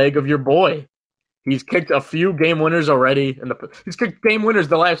on the leg of your boy. He's kicked a few game winners already. He's kicked game winners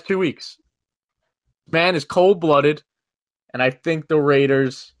the last 2 weeks. Man is cold-blooded, and I think the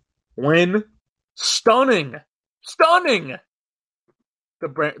Raiders win stunning the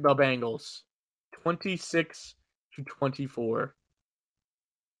Bengals 26-24.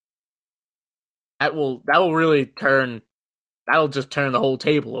 That will really turn. That'll just turn the whole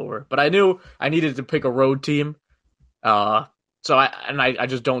table over. But I knew I needed to pick a road team. So I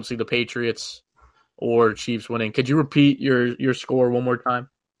just don't see the Patriots or Chiefs winning. Could you repeat your score one more time?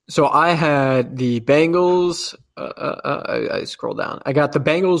 So I had the Bengals. I scroll down. I got the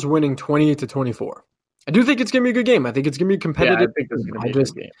Bengals winning 20-24. I do think it's going to be a good game. I think it's going to be competitive. Yeah, I think it's going to be a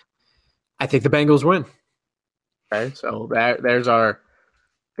good game. I think the Bengals win. Okay, so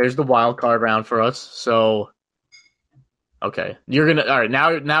there's the wild card round for us. So, okay, all right.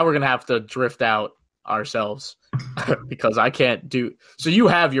 Now we're gonna have to drift out ourselves because I can't do. So you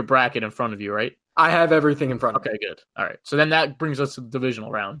have your bracket in front of you, right? I have everything in front of me. Okay, good. All right. So then that brings us to the divisional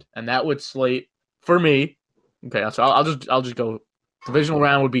round, and that would slate for me. Okay, so I'll just go. Divisional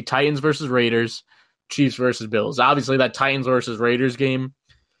round would be Titans versus Raiders, Chiefs versus Bills. Obviously, that Titans versus Raiders game.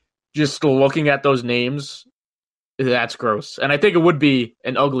 Just looking at those names, that's gross, and I think it would be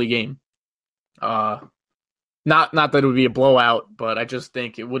an ugly game. Not that it would be a blowout, but I just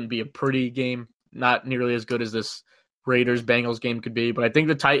think it wouldn't be a pretty game. Not nearly as good as this Raiders Bengals game could be, but I think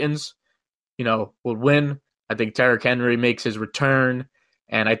the Titans, would win. I think Derrick Henry makes his return,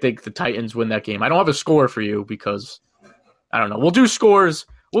 and I think the Titans win that game. I don't have a score for you because I don't know. We'll do scores.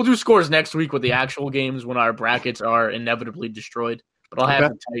 We'll do scores next week with the actual games when our brackets are inevitably destroyed. But I'll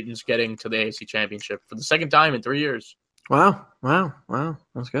have the Titans getting to the AFC Championship for the second time in 3 years. Wow.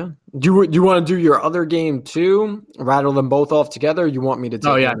 That's good. Do you want to do your other game too? Rattle them both off together? Or you want me to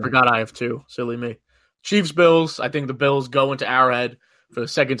take Oh, yeah, I forgot I have two. Silly me. Chiefs-Bills. I think the Bills go into Arrowhead for the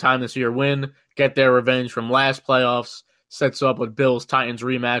second time this year, win, get their revenge from last playoffs, sets up a Bills-Titans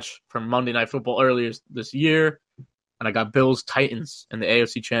rematch from Monday Night Football earlier this year. And I got Bills-Titans in the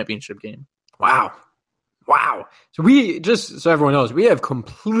AFC Championship game. Wow. So just so everyone knows, we have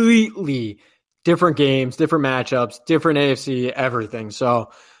completely different games, different matchups, different AFC, everything.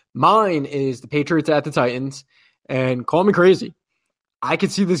 So mine is the Patriots at the Titans, and call me crazy. I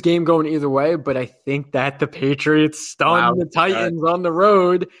could see this game going either way, but I think that the Patriots stun the Titans on the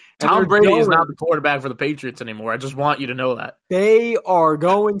road. Tom Brady is not the quarterback for the Patriots anymore. I just want you to know that. They are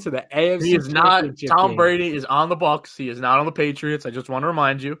going to the AFC He is not. Tom game. Brady is on the Bucs. He is not on the Patriots. I just want to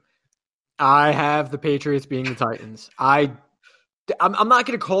remind you. I have the Patriots being the Titans. I'm not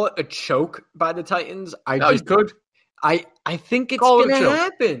going to call it a choke by the Titans. You could. I think it's going to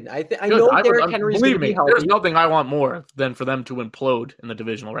happen. I know Derrick Henry's going to be healthy. There's nothing I want more than for them to implode in the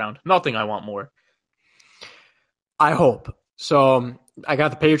divisional round. Nothing I want more. I hope. So I got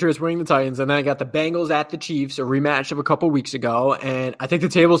the Patriots winning the Titans, and then I got the Bengals at the Chiefs, a rematch of a couple weeks ago, and I think the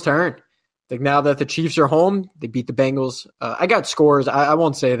tables turn. I think now that the Chiefs are home, they beat the Bengals. I got scores. I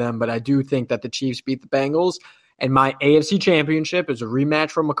won't say them, but I do think that the Chiefs beat the Bengals. And my AFC championship is a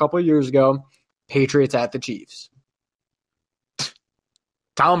rematch from a couple of years ago. Patriots at the Chiefs.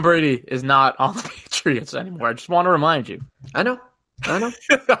 Tom Brady is not on the Patriots anymore. I just want to remind you. I know.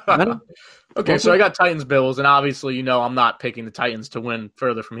 Okay, so I got Titans-Bills, and obviously, I'm not picking the Titans to win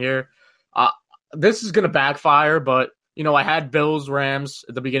further from here. This is going to backfire, but, I had Bills-Rams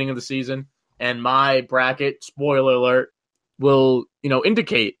at the beginning of the season. And my bracket, spoiler alert, will,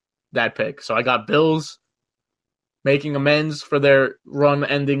 indicate that pick. So I got Bills making amends for their run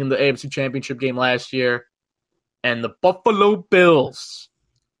ending in the AFC Championship game last year. And the Buffalo Bills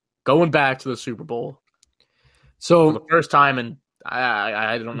going back to the Super Bowl. So for the first time in,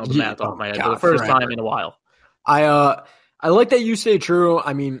 I don't know the math off my head, but the first time in a while. I like that you say true.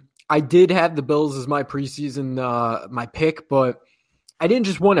 I mean, I did have the Bills as my preseason, my pick, but I didn't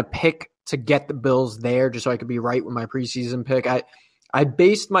just want to pick to get the Bills there just so I could be right with my preseason pick. I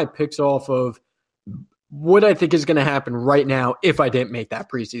based my picks off of what I think is going to happen right now if I didn't make that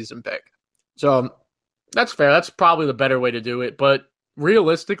preseason pick. So that's fair. That's probably the better way to do it. But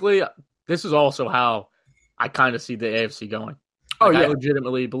realistically, this is also how I kind of see the AFC going. I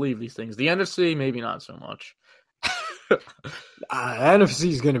legitimately believe these things. The NFC, maybe not so much. NFC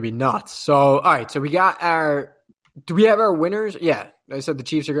is going to be nuts. So, all right. So we got do we have our winners? Yeah. I said the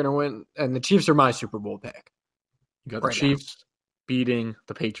Chiefs are going to win, and the Chiefs are my Super Bowl pick. You got the Chiefs beating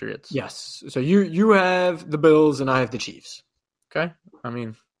the Patriots. Yes. So you have the Bills, and I have the Chiefs. Okay. I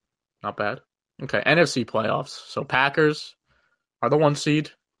mean, not bad. Okay. NFC playoffs. So Packers are the 1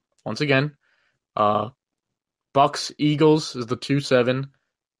 seed once again. Bucks Eagles is the 2-7.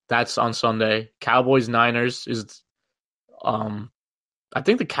 That's on Sunday. Cowboys Niners is I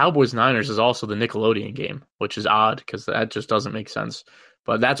think the Cowboys-Niners is also the Nickelodeon game, which is odd because that just doesn't make sense.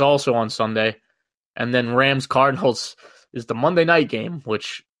 But that's also on Sunday. And then Rams-Cardinals is the Monday night game,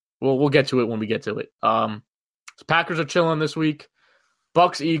 which we'll get to it when we get to it. So Packers are chilling this week.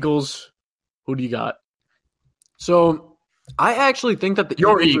 Bucks-Eagles, who do you got? So I actually think that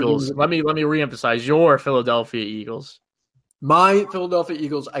your Eagles. Let me reemphasize your Philadelphia Eagles. My Philadelphia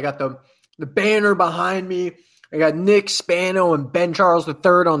Eagles. I got the banner behind me. I got Nick Spano and Ben Charles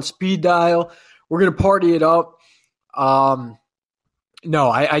III on speed dial. We're going to party it up. No,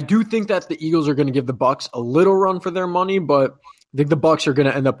 I do think that the Eagles are going to give the Bucks a little run for their money, but I think the Bucks are going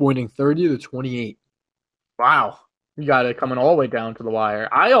to end up winning 30-28. Wow. You got it coming all the way down to the wire.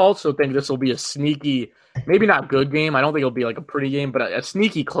 I also think this will be a sneaky, maybe not good game. I don't think it'll be like a pretty game, but a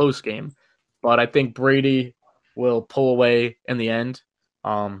sneaky close game. But I think Brady will pull away in the end.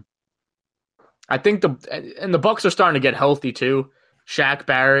 I think the Bucks are starting to get healthy too. Shaq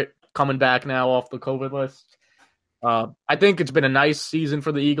Barrett coming back now off the COVID list. I think it's been a nice season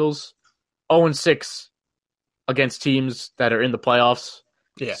for the Eagles. 0-6 against teams that are in the playoffs.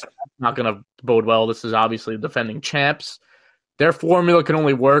 Yeah. So not going to bode well. This is obviously the defending champs. Their formula can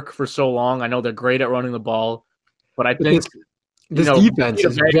only work for so long. I know they're great at running the ball, but I think this defense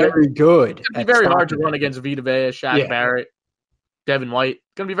is very good. It's going to be very hard to run against Vita Vea, Shaq Barrett, Devin White.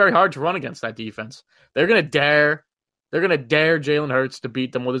 It's going to be very hard to run against that defense. They're going to dare Jalen Hurts to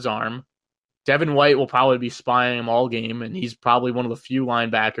beat them with his arm. Devin White will probably be spying him all game, and he's probably one of the few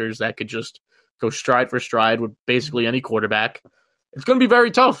linebackers that could just go stride for stride with basically any quarterback. It's going to be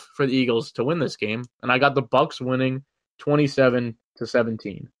very tough for the Eagles to win this game, and I got the Bucks winning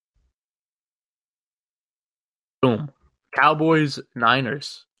 27-17. Boom. Cowboys,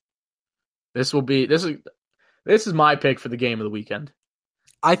 Niners. This is my pick for the game of the weekend.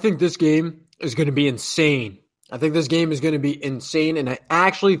 I think this game is going to be insane. And I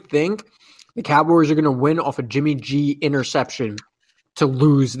actually think the Cowboys are going to win off a Jimmy G interception to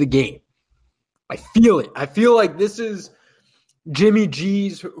lose the game. I feel it. I feel like this is Jimmy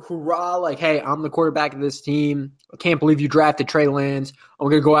G's hurrah, like, hey, I'm the quarterback of this team. I can't believe you drafted Trey Lance. I'm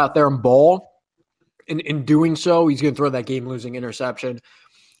going to go out there and ball. And in doing so, he's going to throw that game-losing interception.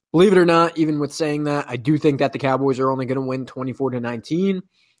 Believe it or not, even with saying that, I do think that the Cowboys are only going to win 24-19.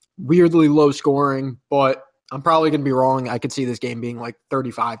 Weirdly low scoring, but I'm probably going to be wrong. I could see this game being like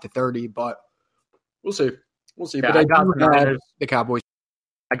 35-30, but we'll see. Yeah, but I got the Cowboys.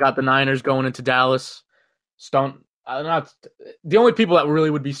 I got the Niners going into Dallas. The only people that really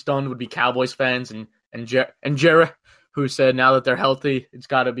would be stunned would be Cowboys fans and Jerry, who said now that they're healthy, it's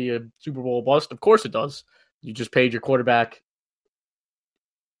got to be a Super Bowl bust. Of course it does. You just paid your quarterback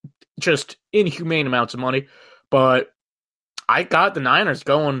just inhumane amounts of money. But I got the Niners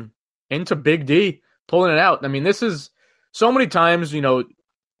going into Big D, pulling it out. I mean, this is so many times,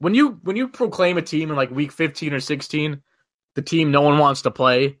 when you proclaim a team in like week 15 or 16, the team no one wants to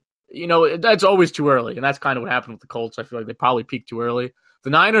play, that's always too early. And that's kind of what happened with the Colts. I feel like they probably peaked too early. The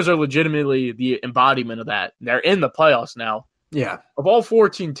Niners are legitimately the embodiment of that. They're in the playoffs now. Yeah. Of all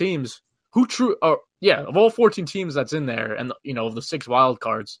 14 teams, of all 14 teams that's in there, and of the 6 wild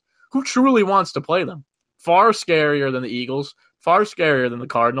cards, who truly wants to play them? Far scarier than the Eagles, far scarier than the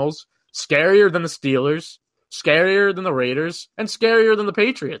Cardinals, scarier than the Steelers, scarier than the Raiders, and scarier than the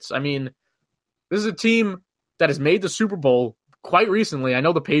Patriots. I mean, this is a team that has made the Super Bowl quite recently. I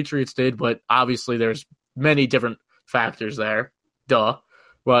know the Patriots did, but obviously there's many different factors there. Duh.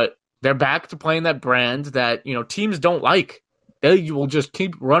 But they're back to playing that brand that, teams don't like. They will just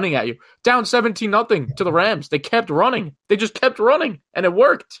keep running at you. Down 17-0 to the Rams. They kept running. They just kept running, and it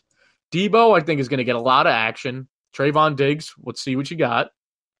worked. Debo, I think, is going to get a lot of action. Trayvon Diggs, let's see what you got.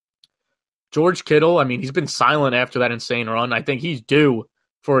 George Kittle, I mean, he's been silent after that insane run. I think he's due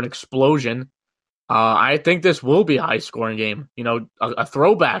for an explosion. I think this will be a high-scoring game. A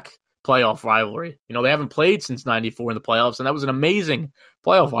throwback playoff rivalry. They haven't played since 94 in the playoffs, and that was an amazing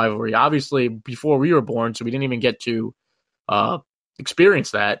playoff rivalry. Obviously, before we were born, so we didn't even get to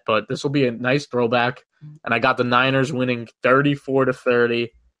experience that, but this will be a nice throwback. And I got the Niners winning 34-30.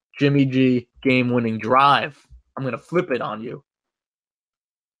 Jimmy G game-winning drive. I'm going to flip it on you.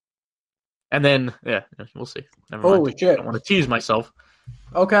 And then, we'll see. Never mind. Holy shit. I don't want to tease myself.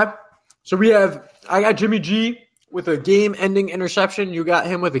 Okay. So I got Jimmy G with a game-ending interception. You got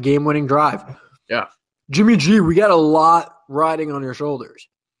him with a game-winning drive. Yeah. Jimmy G, we got a lot riding on your shoulders.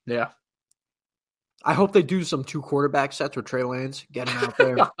 Yeah. I hope they do some 2 quarterback sets with Trey Lance. Get him out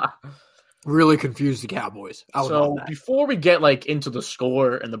there. Really confuse the Cowboys. So before we get into the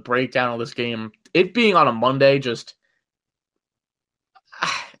score and the breakdown of this game, it being on a Monday, just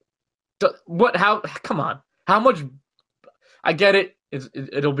come on. How much? I get it.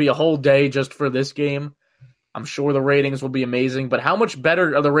 It'll be a whole day just for this game. I'm sure the ratings will be amazing, but how much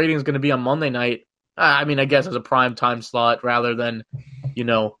better are the ratings going to be on Monday night? I mean, I guess as a prime time slot rather than,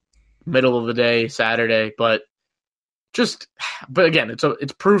 middle of the day, Saturday, but again,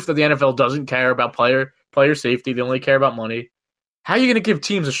 it's proof that the NFL doesn't care about player safety. They only care about money. How are you going to give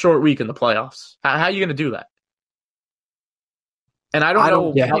teams a short week in the playoffs? How are you going to do that? And I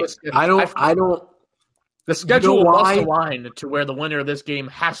don't know. The schedule must align to where the winner of this game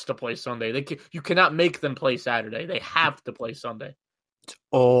has to play Sunday. You cannot make them play Saturday. They have to play Sunday.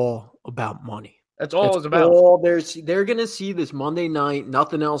 All about money. That's all That's it's about. all they're going to see this Monday night,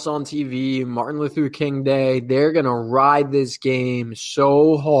 nothing else on TV, Martin Luther King Day. They're going to ride this game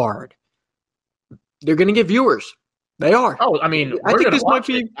so hard. They're going to get viewers. They are. Oh, I mean, I we're think going this to watch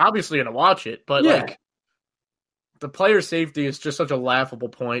might be it. Obviously going to watch it, but Yeah. like the player safety is just such a laughable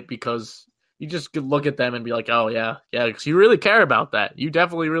point because you just could look at them and be like, oh, yeah, because you really care about that. You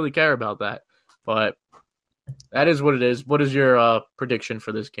definitely really care about that. But that is what it is. What is your prediction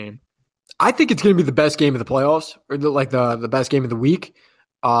for this game? I think it's going to be the best game of the playoffs, or the best game of the week.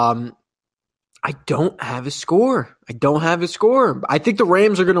 I don't have a score. I think the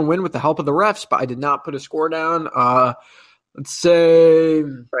Rams are going to win with the help of the refs, but I did not put a score down. Let's say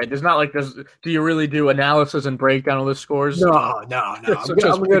Right. There's not like this. Do you really do analysis and breakdown of the scores? no. So I'm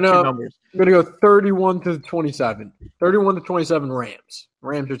just going pick two to numbers. go 31-27. 31-27 Rams.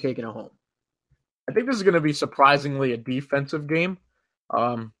 Rams are taking it home. I think this is going to be surprisingly a defensive game,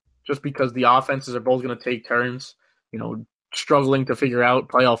 just because the offenses are both going to take turns, struggling to figure out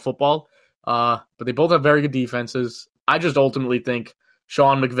playoff football. But they both have very good defenses. I just ultimately think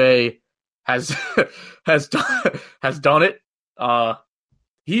Sean McVay has done it.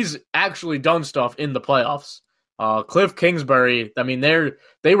 He's actually done stuff in the playoffs. Cliff Kingsbury, I mean,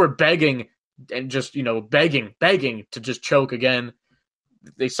 they were begging and just begging to just choke again.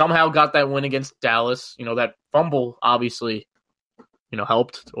 They somehow got that win against Dallas. That fumble obviously,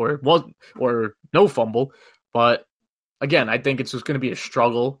 helped or no fumble. But again, I think it's just going to be a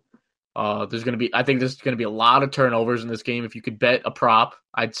struggle. I think there's going to be a lot of turnovers in this game. If you could bet a prop,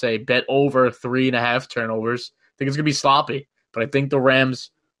 I'd say bet over 3.5 turnovers. I think it's going to be sloppy, but I think the Rams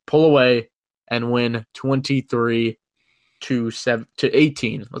pull away and win 23-18.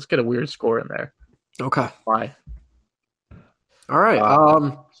 Let's get a weird score in there. Okay. Why? All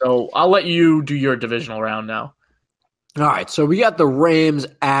right. So I'll let you do your divisional round now. All right. So we got the Rams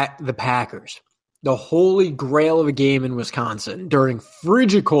at the Packers. The holy grail of a game in Wisconsin during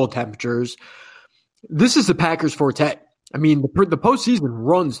frigid cold temperatures. This is the Packers' forte. I mean, the postseason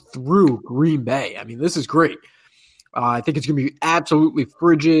runs through Green Bay. I mean, this is great. I think it's going to be absolutely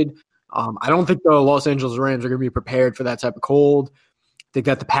frigid. I don't think the Los Angeles Rams are going to be prepared for that type of cold. I think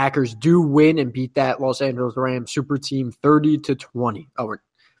that the Packers do win and beat that Los Angeles Rams super team 30-20. Oh, we're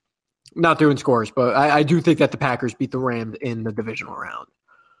not doing scores, but I do think that the Packers beat the Rams in the divisional round.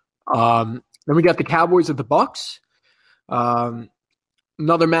 Then we got the Cowboys at the Bucks. Another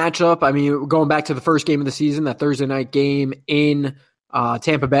matchup. I mean, going back to the first game of the season, that Thursday night game in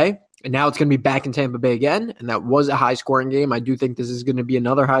Tampa Bay. And now it's going to be back in Tampa Bay again. And that was a high-scoring game. I do think this is going to be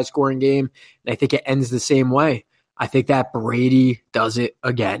another high-scoring game. And I think it ends the same way. I think that Brady does it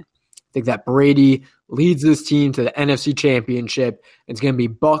again. I think that Brady leads this team to the NFC Championship. It's going to be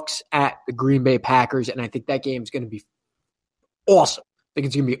Bucks at the Green Bay Packers. And I think that game is going to be awesome. I think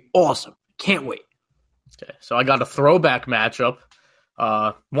it's going to be awesome. Can't wait. Okay, so I got a throwback matchup.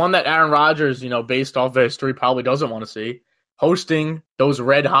 One that Aaron Rodgers, based off of history, probably doesn't want to see. Hosting those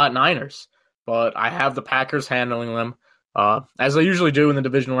red-hot Niners. But I have the Packers handling them, as they usually do in the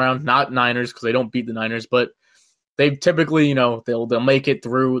divisional round. Not Niners, because they don't beat the Niners, but they typically, they'll make it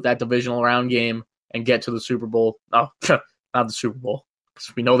through that divisional round game and get to the Super Bowl. Oh, not the Super Bowl,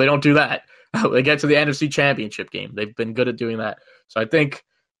 because we know they don't do that. They get to the NFC Championship game. They've been good at doing that. So I think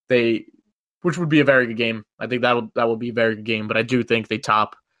which would be a very good game. I think that will be a very good game, but I do think they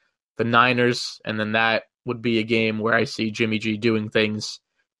top the Niners, and then that would be a game where I see Jimmy G doing things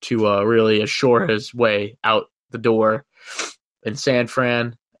to really assure his way out the door in San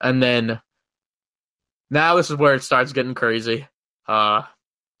Fran. And then now this is where it starts getting crazy.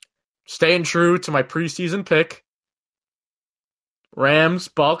 Staying true to my preseason pick, Rams,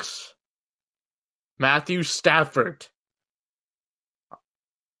 Bucks, Matthew Stafford.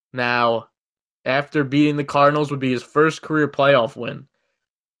 Now, after beating the Cardinals would be his first career playoff win,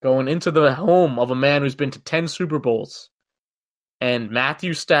 going into the home of a man who's been to 10 Super Bowls, and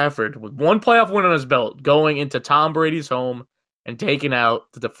Matthew Stafford, with one playoff win on his belt, going into Tom Brady's home and taking out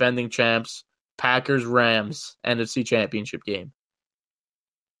the defending champs, Packers-Rams, NFC Championship game.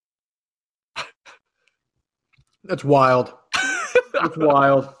 That's wild. That's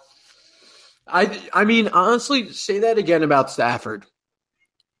wild. I mean, honestly, say that again about Stafford.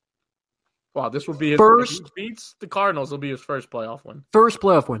 Wow, this will be his first. If he beats the Cardinals, it'll be his first playoff win. First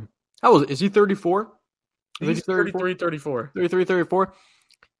playoff win. How old is he? 34? He's 33, 34. 33, 34.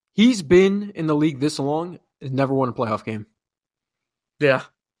 He's been in the league this long and never won a playoff game. Yeah.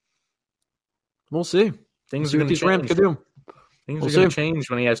 We'll see. Things are going to change. Rams could do. Things are going to change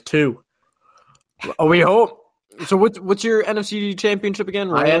when he has 2. Oh, we hope. So what's your NFC Championship again?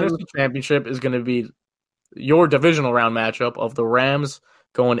 My NFC Championship is going to be your divisional round matchup of the Rams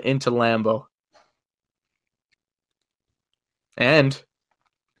going into Lambeau. And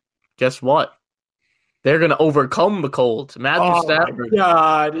guess what? They're going to overcome the cold. Matthew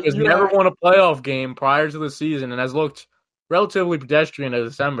Stafford has never won a playoff game prior to the season and has looked relatively pedestrian in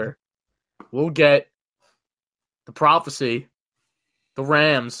December. We'll get the prophecy, the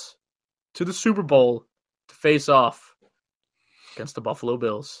Rams, to the Super Bowl to face off against the Buffalo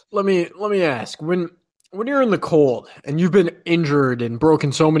Bills. Let me ask, when you're in the cold and you've been injured and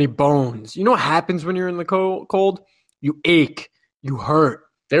broken so many bones, you know what happens when you're in the cold? You ache, you hurt.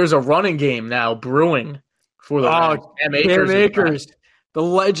 There's a running game now brewing for the Rams. Cam Akers, the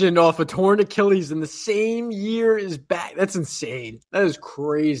legend off a torn Achilles in the same year is back. That's insane. That is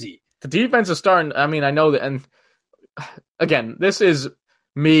crazy. The defense is starting. I mean, I know that, and again, this is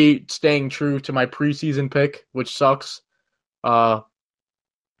me staying true to my preseason pick, which sucks,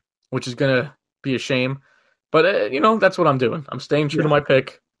 which is gonna be a shame. But that's what I'm doing. I'm staying true to my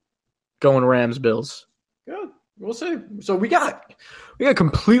pick, going Rams Bills. Good. We'll see. So we got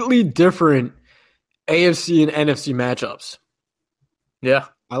completely different AFC and NFC matchups. Yeah,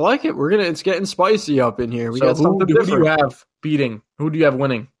 I like it. It's getting spicy up in here. We got something different. Who do you have beating? Who do you have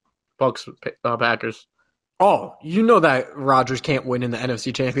winning? Bucks, Packers. Oh, you know that Rodgers can't win in the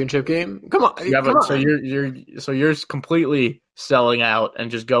NFC Championship game. Come on. So you're completely selling out and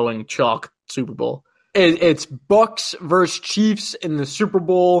just going chalk Super Bowl. It's Bucks versus Chiefs in the Super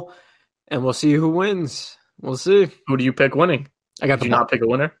Bowl, and we'll see who wins. We'll see. Who do you pick winning? I got Did you not pick a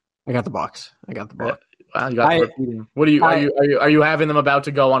winner? I got the Bucks. Wow, what are you having them about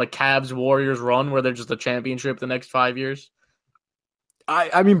to go on a Cavs Warriors run where they're just a championship the next 5 years?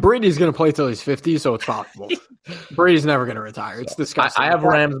 I mean, Brady's going to play till he's 50, so it's possible. Brady's never going to retire. It's disgusting. I have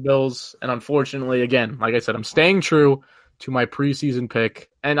Rams Bills, and unfortunately, again, like I said, I'm staying true to my preseason pick.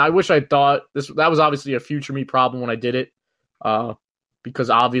 And I wish I thought that was obviously a future me problem when I did it, because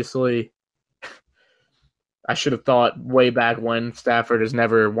obviously I should have thought way back when Stafford has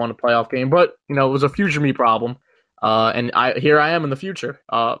never won a playoff game. But it was a future me problem, and here I am in the future.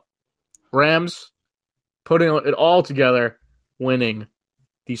 Rams putting it all together, winning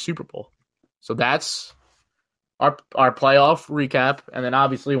the Super Bowl. So that's our playoff recap, and then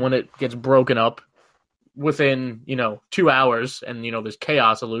obviously when it gets broken up within 2 hours and there's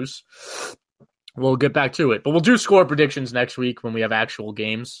chaos loose, we'll get back to it. But we'll do score predictions next week when we have actual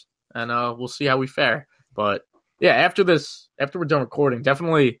games, and we'll see how we fare. But yeah, after we're done recording,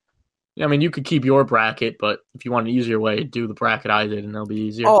 definitely. I mean, you could keep your bracket, but if you want an easier way, do the bracket I did, and it'll be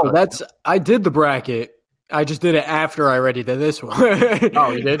easier. I did the bracket. I just did it after I already did this one.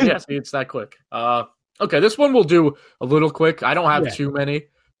 Oh, you did? Yeah, see, it's that quick. Okay, this one we'll do a little quick. I don't have too many,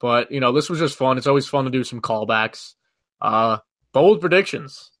 but, this was just fun. It's always fun to do some callbacks. Bold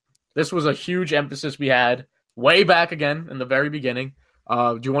predictions. This was a huge emphasis we had way back again in the very beginning.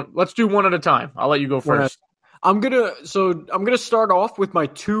 Let's do one at a time. I'll let you go first. I'm gonna start off with my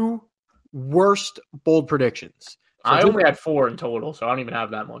two worst bold predictions. So I only had 4 in total, so I don't even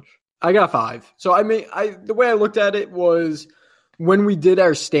have that much. I got 5. So the way I looked at it was when we did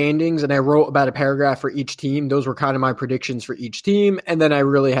our standings and I wrote about a paragraph for each team, those were kind of my predictions for each team. And then I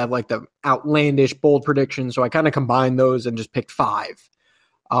really had like the outlandish bold predictions. So I kind of combined those and just picked 5.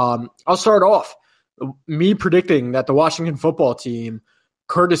 I'll start off me predicting that the Washington football team,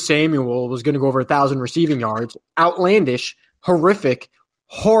 Curtis Samuel was going to go over 1,000 receiving yards. Outlandish, horrific,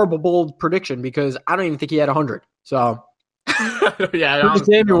 horrible bold prediction because I don't even think he had 100. So yeah, Curtis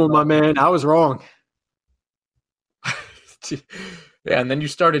Samuel, my man, I was wrong. Yeah, and then you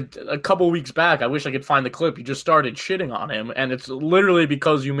started a couple weeks back. I wish I could find the clip. You just started shitting on him, and it's literally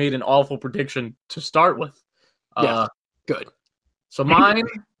because you made an awful prediction to start with. Yeah, good. So mine,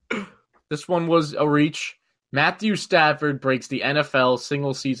 this one was a reach. Matthew Stafford breaks the NFL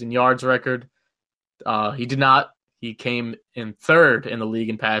single-season yards record. He did not. He came in 3rd in the league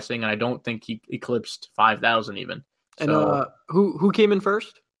in passing, and I don't think he eclipsed 5,000 even. So, and who came in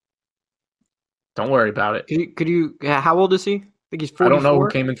first? Don't worry about it. Could you? How old is he? I think he's 44. I don't know who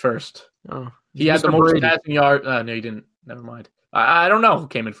came in first. Oh, he had the most passing yard. No, he didn't. Never mind. I don't know who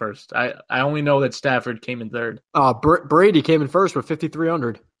came in first. I only know that Stafford came in 3rd. Brady came in first with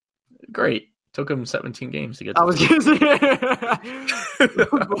 5,300. Great. Took him 17 games to get to I was going to say.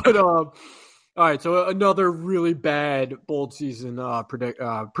 But, all right, so another really bad bold season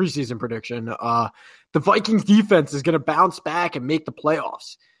preseason prediction. The Vikings defense is going to bounce back and make the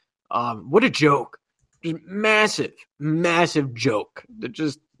playoffs. What a joke. Just massive joke.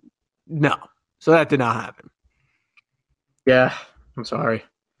 No. So that did not happen. Yeah, I'm sorry.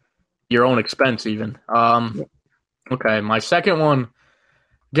 Your own expense even. Okay, my second one,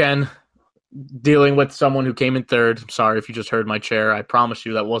 again, dealing with someone who came in third. I'm sorry if you just heard my chair. I promise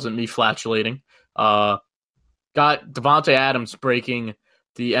you that wasn't me flatulating. Got Devontae Adams breaking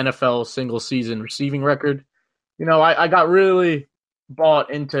the NFL single season receiving record. I got really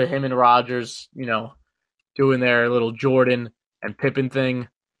bought into him and Rodgers, doing their little Jordan and Pippen thing.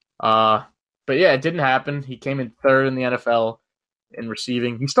 But yeah, it didn't happen. He came in third in the NFL in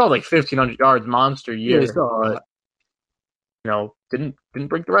receiving. He still had like 1,500 yards, monster year. But, didn't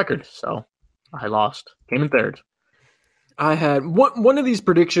break the record. So I lost. Came in third. I had one of these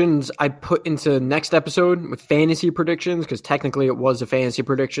predictions I put into next episode with fantasy predictions because technically it was a fantasy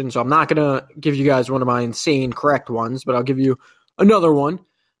prediction. So I'm not going to give you guys one of my insane correct ones, but I'll give you another one.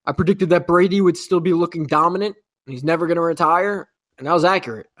 I predicted that Brady would still be looking dominant. He's never going to retire. And that was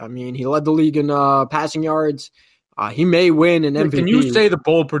accurate. I mean, he led the league in passing yards. He may win an MVP. Can you say the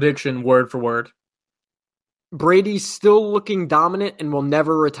bold prediction word for word? Brady's still looking dominant and will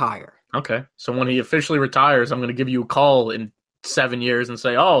never retire. Okay. So when he officially retires, I'm going to give you a call in 7 years and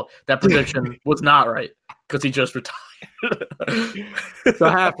say, oh, that prediction was not right because he just retired. So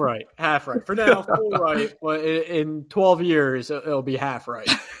half right. For now, full right. But in 12 years, it'll be half right.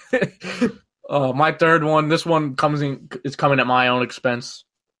 My third one, this one is coming at my own expense.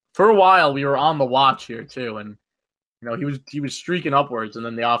 For a while, we were on the watch here too, and he was streaking upwards, and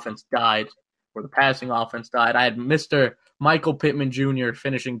then the offense died, or the passing offense died. I had Mr. Michael Pittman Jr.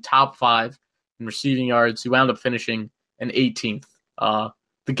 finishing top 5 in receiving yards. He wound up finishing an 18th.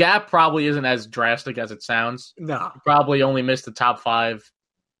 The gap probably isn't as drastic as it sounds. No, he probably only missed the top 5.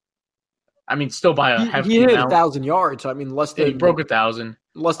 I mean, still by a hefty he hit amount. 1,000 yards. So I mean, less than he broke 1,000.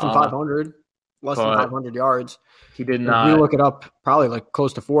 Less than 500. Less than 500 yards. He did not. If you look it up, probably like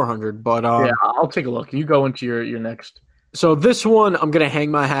close to 400. But yeah, I'll take a look. You go into your next. So this one, I'm gonna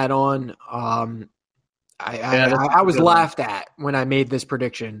hang my hat on. I was laughed at when I made this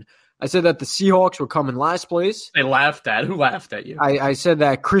prediction. I said that the Seahawks would come in last place. They laughed at? Who laughed at you? I said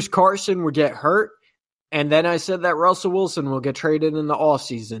that Chris Carson would get hurt, and then I said that Russell Wilson will get traded in the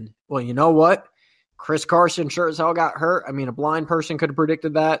offseason. Well, you know what? Chris Carson sure as hell got hurt. I mean, a blind person could have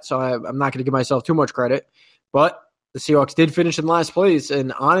predicted that, so I'm not going to give myself too much credit. But the Seahawks did finish in last place,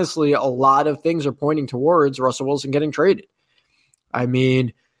 and honestly, a lot of things are pointing towards Russell Wilson getting traded. I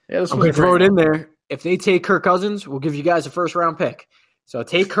mean, I'm going to throw it in there. If they take Kirk Cousins, we'll give you guys a first-round pick. So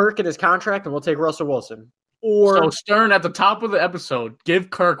take Kirk in his contract, and we'll take Russell Wilson. So Stern, at the top of the episode,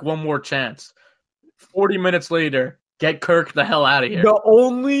 give Kirk one more chance. 40 minutes later, get Kirk the hell out of here. The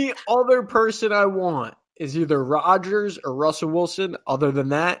only other person I want is either Rodgers or Russell Wilson. Other than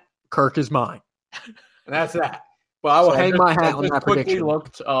that, Kirk is mine. And that's that. Well, I will hang my hat on that prediction.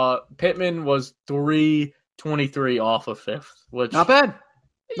 Looked, Pittman was 323 off of 5th, which not bad.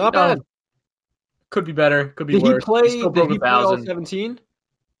 Not bad. Could be better. Could be worse. Did he play all 17?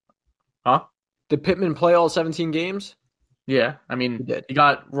 Huh? Did Pittman play all 17 games? Yeah, I mean, he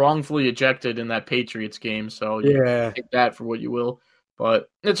got wrongfully ejected in that Patriots game, so yeah, take that for what you will. But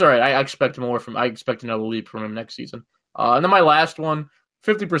it's all right. I expect more from. I expect another leap from him next season. And then my last one,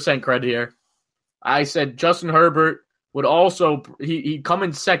 50% credit here. I said Justin Herbert would also he'd come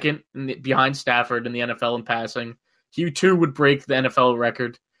in second behind Stafford in the NFL in passing. He too would break the NFL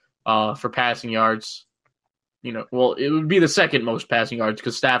record for passing yards. Well, it would be the second most passing yards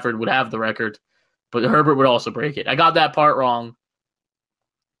because Stafford would have the record. But Herbert would also break it. I got that part wrong.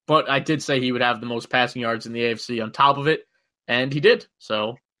 But I did say he would have the most passing yards in the AFC on top of it. And he did.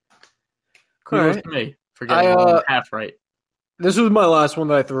 So, kudos to me for getting half right. This was my last one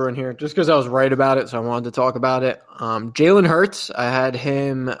that I threw in here just because I was right about it. So I wanted to talk about it. Jalen Hurts, I had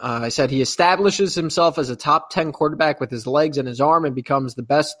him. I said he establishes himself as a top 10 quarterback with his legs and his arm and becomes the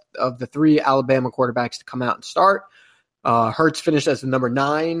best of the 3 Alabama quarterbacks to come out and start. Hurts finished as the number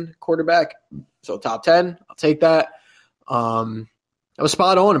 9 quarterback. So top 10, I'll take that. I was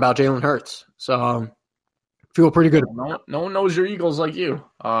spot on about Jalen Hurts. So feel pretty good. No one knows your Eagles like you.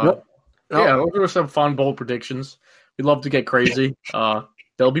 Nope. Yeah, those were some fun, bold predictions. We'd love to get crazy.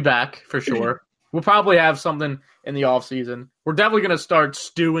 They'll be back for sure. We'll probably have something in the offseason. We're definitely going to start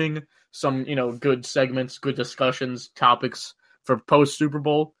stewing some, good segments, good discussions, topics for post-Super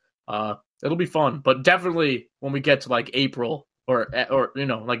Bowl. It'll be fun. But definitely when we get to like April or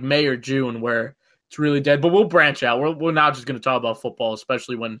like May or June where it's really dead. But we'll branch out. We're not just going to talk about football,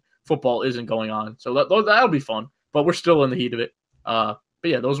 especially when football isn't going on. So that'll be fun. But we're still in the heat of it. But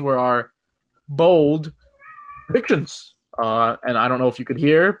yeah, those were our bold predictions. And I don't know if you could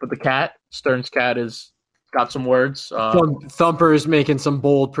hear, but Stern's cat, is got some words. Thumper is making some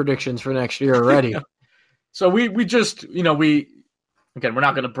bold predictions for next year already. So we just, again, we're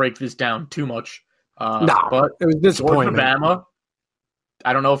not going to break this down too much. No, but it was disappointing.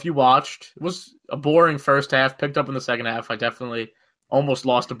 I don't know if you watched. It was a boring first half, picked up in the second half. I definitely almost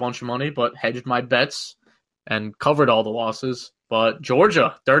lost a bunch of money, but hedged my bets and covered all the losses. But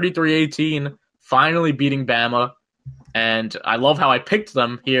Georgia, 33-18, finally beating Bama. And I love how I picked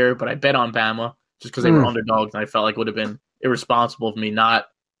them here, but I bet on Bama just because they were underdogs, and I felt like it would have been irresponsible of me not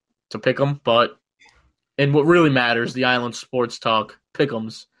to pick them. But in what really matters, the Island Sports Talk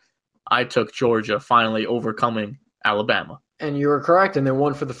pick'ems, I took Georgia finally overcoming Alabama. And you were correct, and they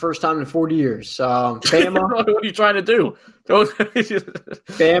won for the first time in 40 years. Bama, what are you trying to do?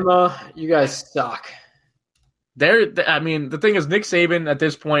 Bama, you guys suck. The thing is, Nick Saban at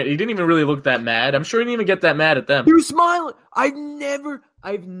this point, he didn't even really look that mad. I'm sure he didn't even get that mad at them. He was smiling. I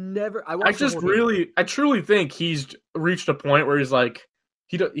truly think he's reached a point where he's like,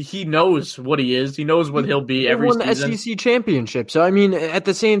 he knows what he is. He knows what he'll be every season. He won the SEC championship. So, I mean, at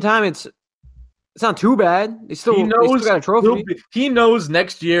the same time, it's not too bad. He still got a trophy. He knows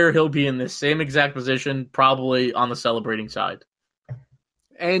next year he'll be in the same exact position, probably on the celebrating side.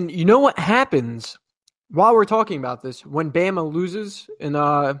 And you know what happens while we're talking about this when Bama loses in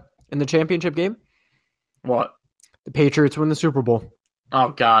the championship game? What? The Patriots win the Super Bowl. Oh,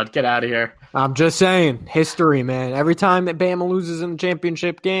 God, get out of here. I'm just saying. History, man. Every time that Bama loses in the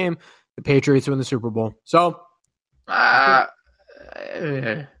championship game, the Patriots win the Super Bowl. So, all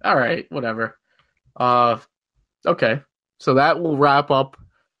right, whatever. Okay. So that will wrap up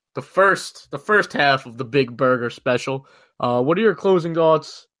the first half of the Big Burger special. What are your closing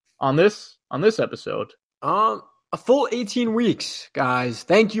thoughts on this episode? A full 18 weeks, guys.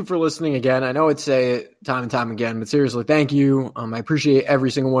 Thank you for listening again. I know I'd say it time and time again, but seriously, thank you. I appreciate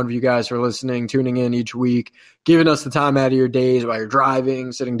every single one of you guys for listening, tuning in each week, giving us the time out of your days while you're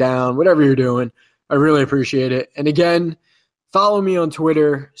driving, sitting down, whatever you're doing. I really appreciate it. And again, follow me on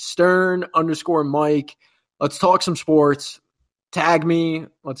Twitter, Stern_Mike. Let's talk some sports. Tag me.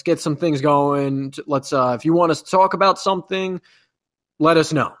 Let's get some things going. Let's, if you want us to talk about something, let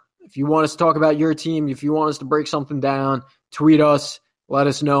us know. If you want us to talk about your team, if you want us to break something down, tweet us, let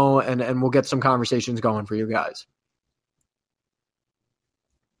us know, and we'll get some conversations going for you guys.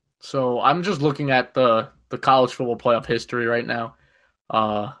 So I'm just looking at the college football playoff history right now.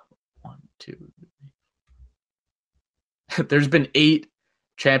 1, 2. There's been 8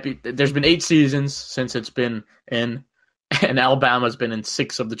 seasons since it's been in, and Alabama's been in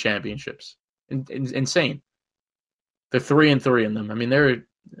 6 of the championships. Insane. They're 3-3 in them. I mean, they're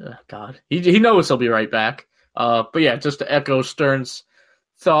God. He knows he'll be right back. But yeah, just to echo Stern's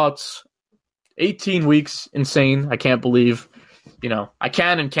thoughts, 18 weeks, insane. I can't believe, I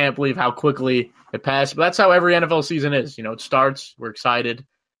can and can't believe how quickly it passed. But that's how every NFL season is. It starts, we're excited.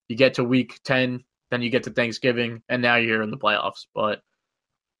 You get to week 10, then you get to Thanksgiving, and now you're in the playoffs. But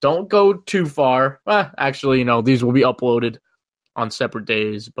don't go too far. Actually, these will be uploaded on separate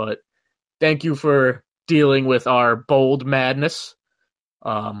days. But thank you for dealing with our bold madness.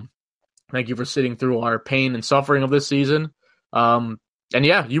 Thank you for sitting through our pain and suffering of this season. And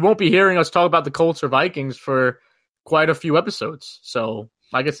yeah, you won't be hearing us talk about the Colts or Vikings for quite a few episodes. So,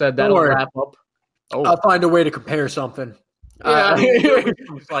 like I said, that'll wrap up. Oh. I'll find a way to compare something. Yeah,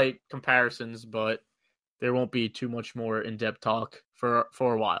 some slight comparisons, but there won't be too much more in-depth talk for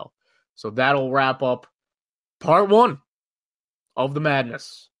a while. So that'll wrap up part 1 of the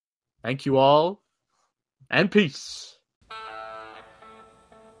madness. Thank you all, and peace.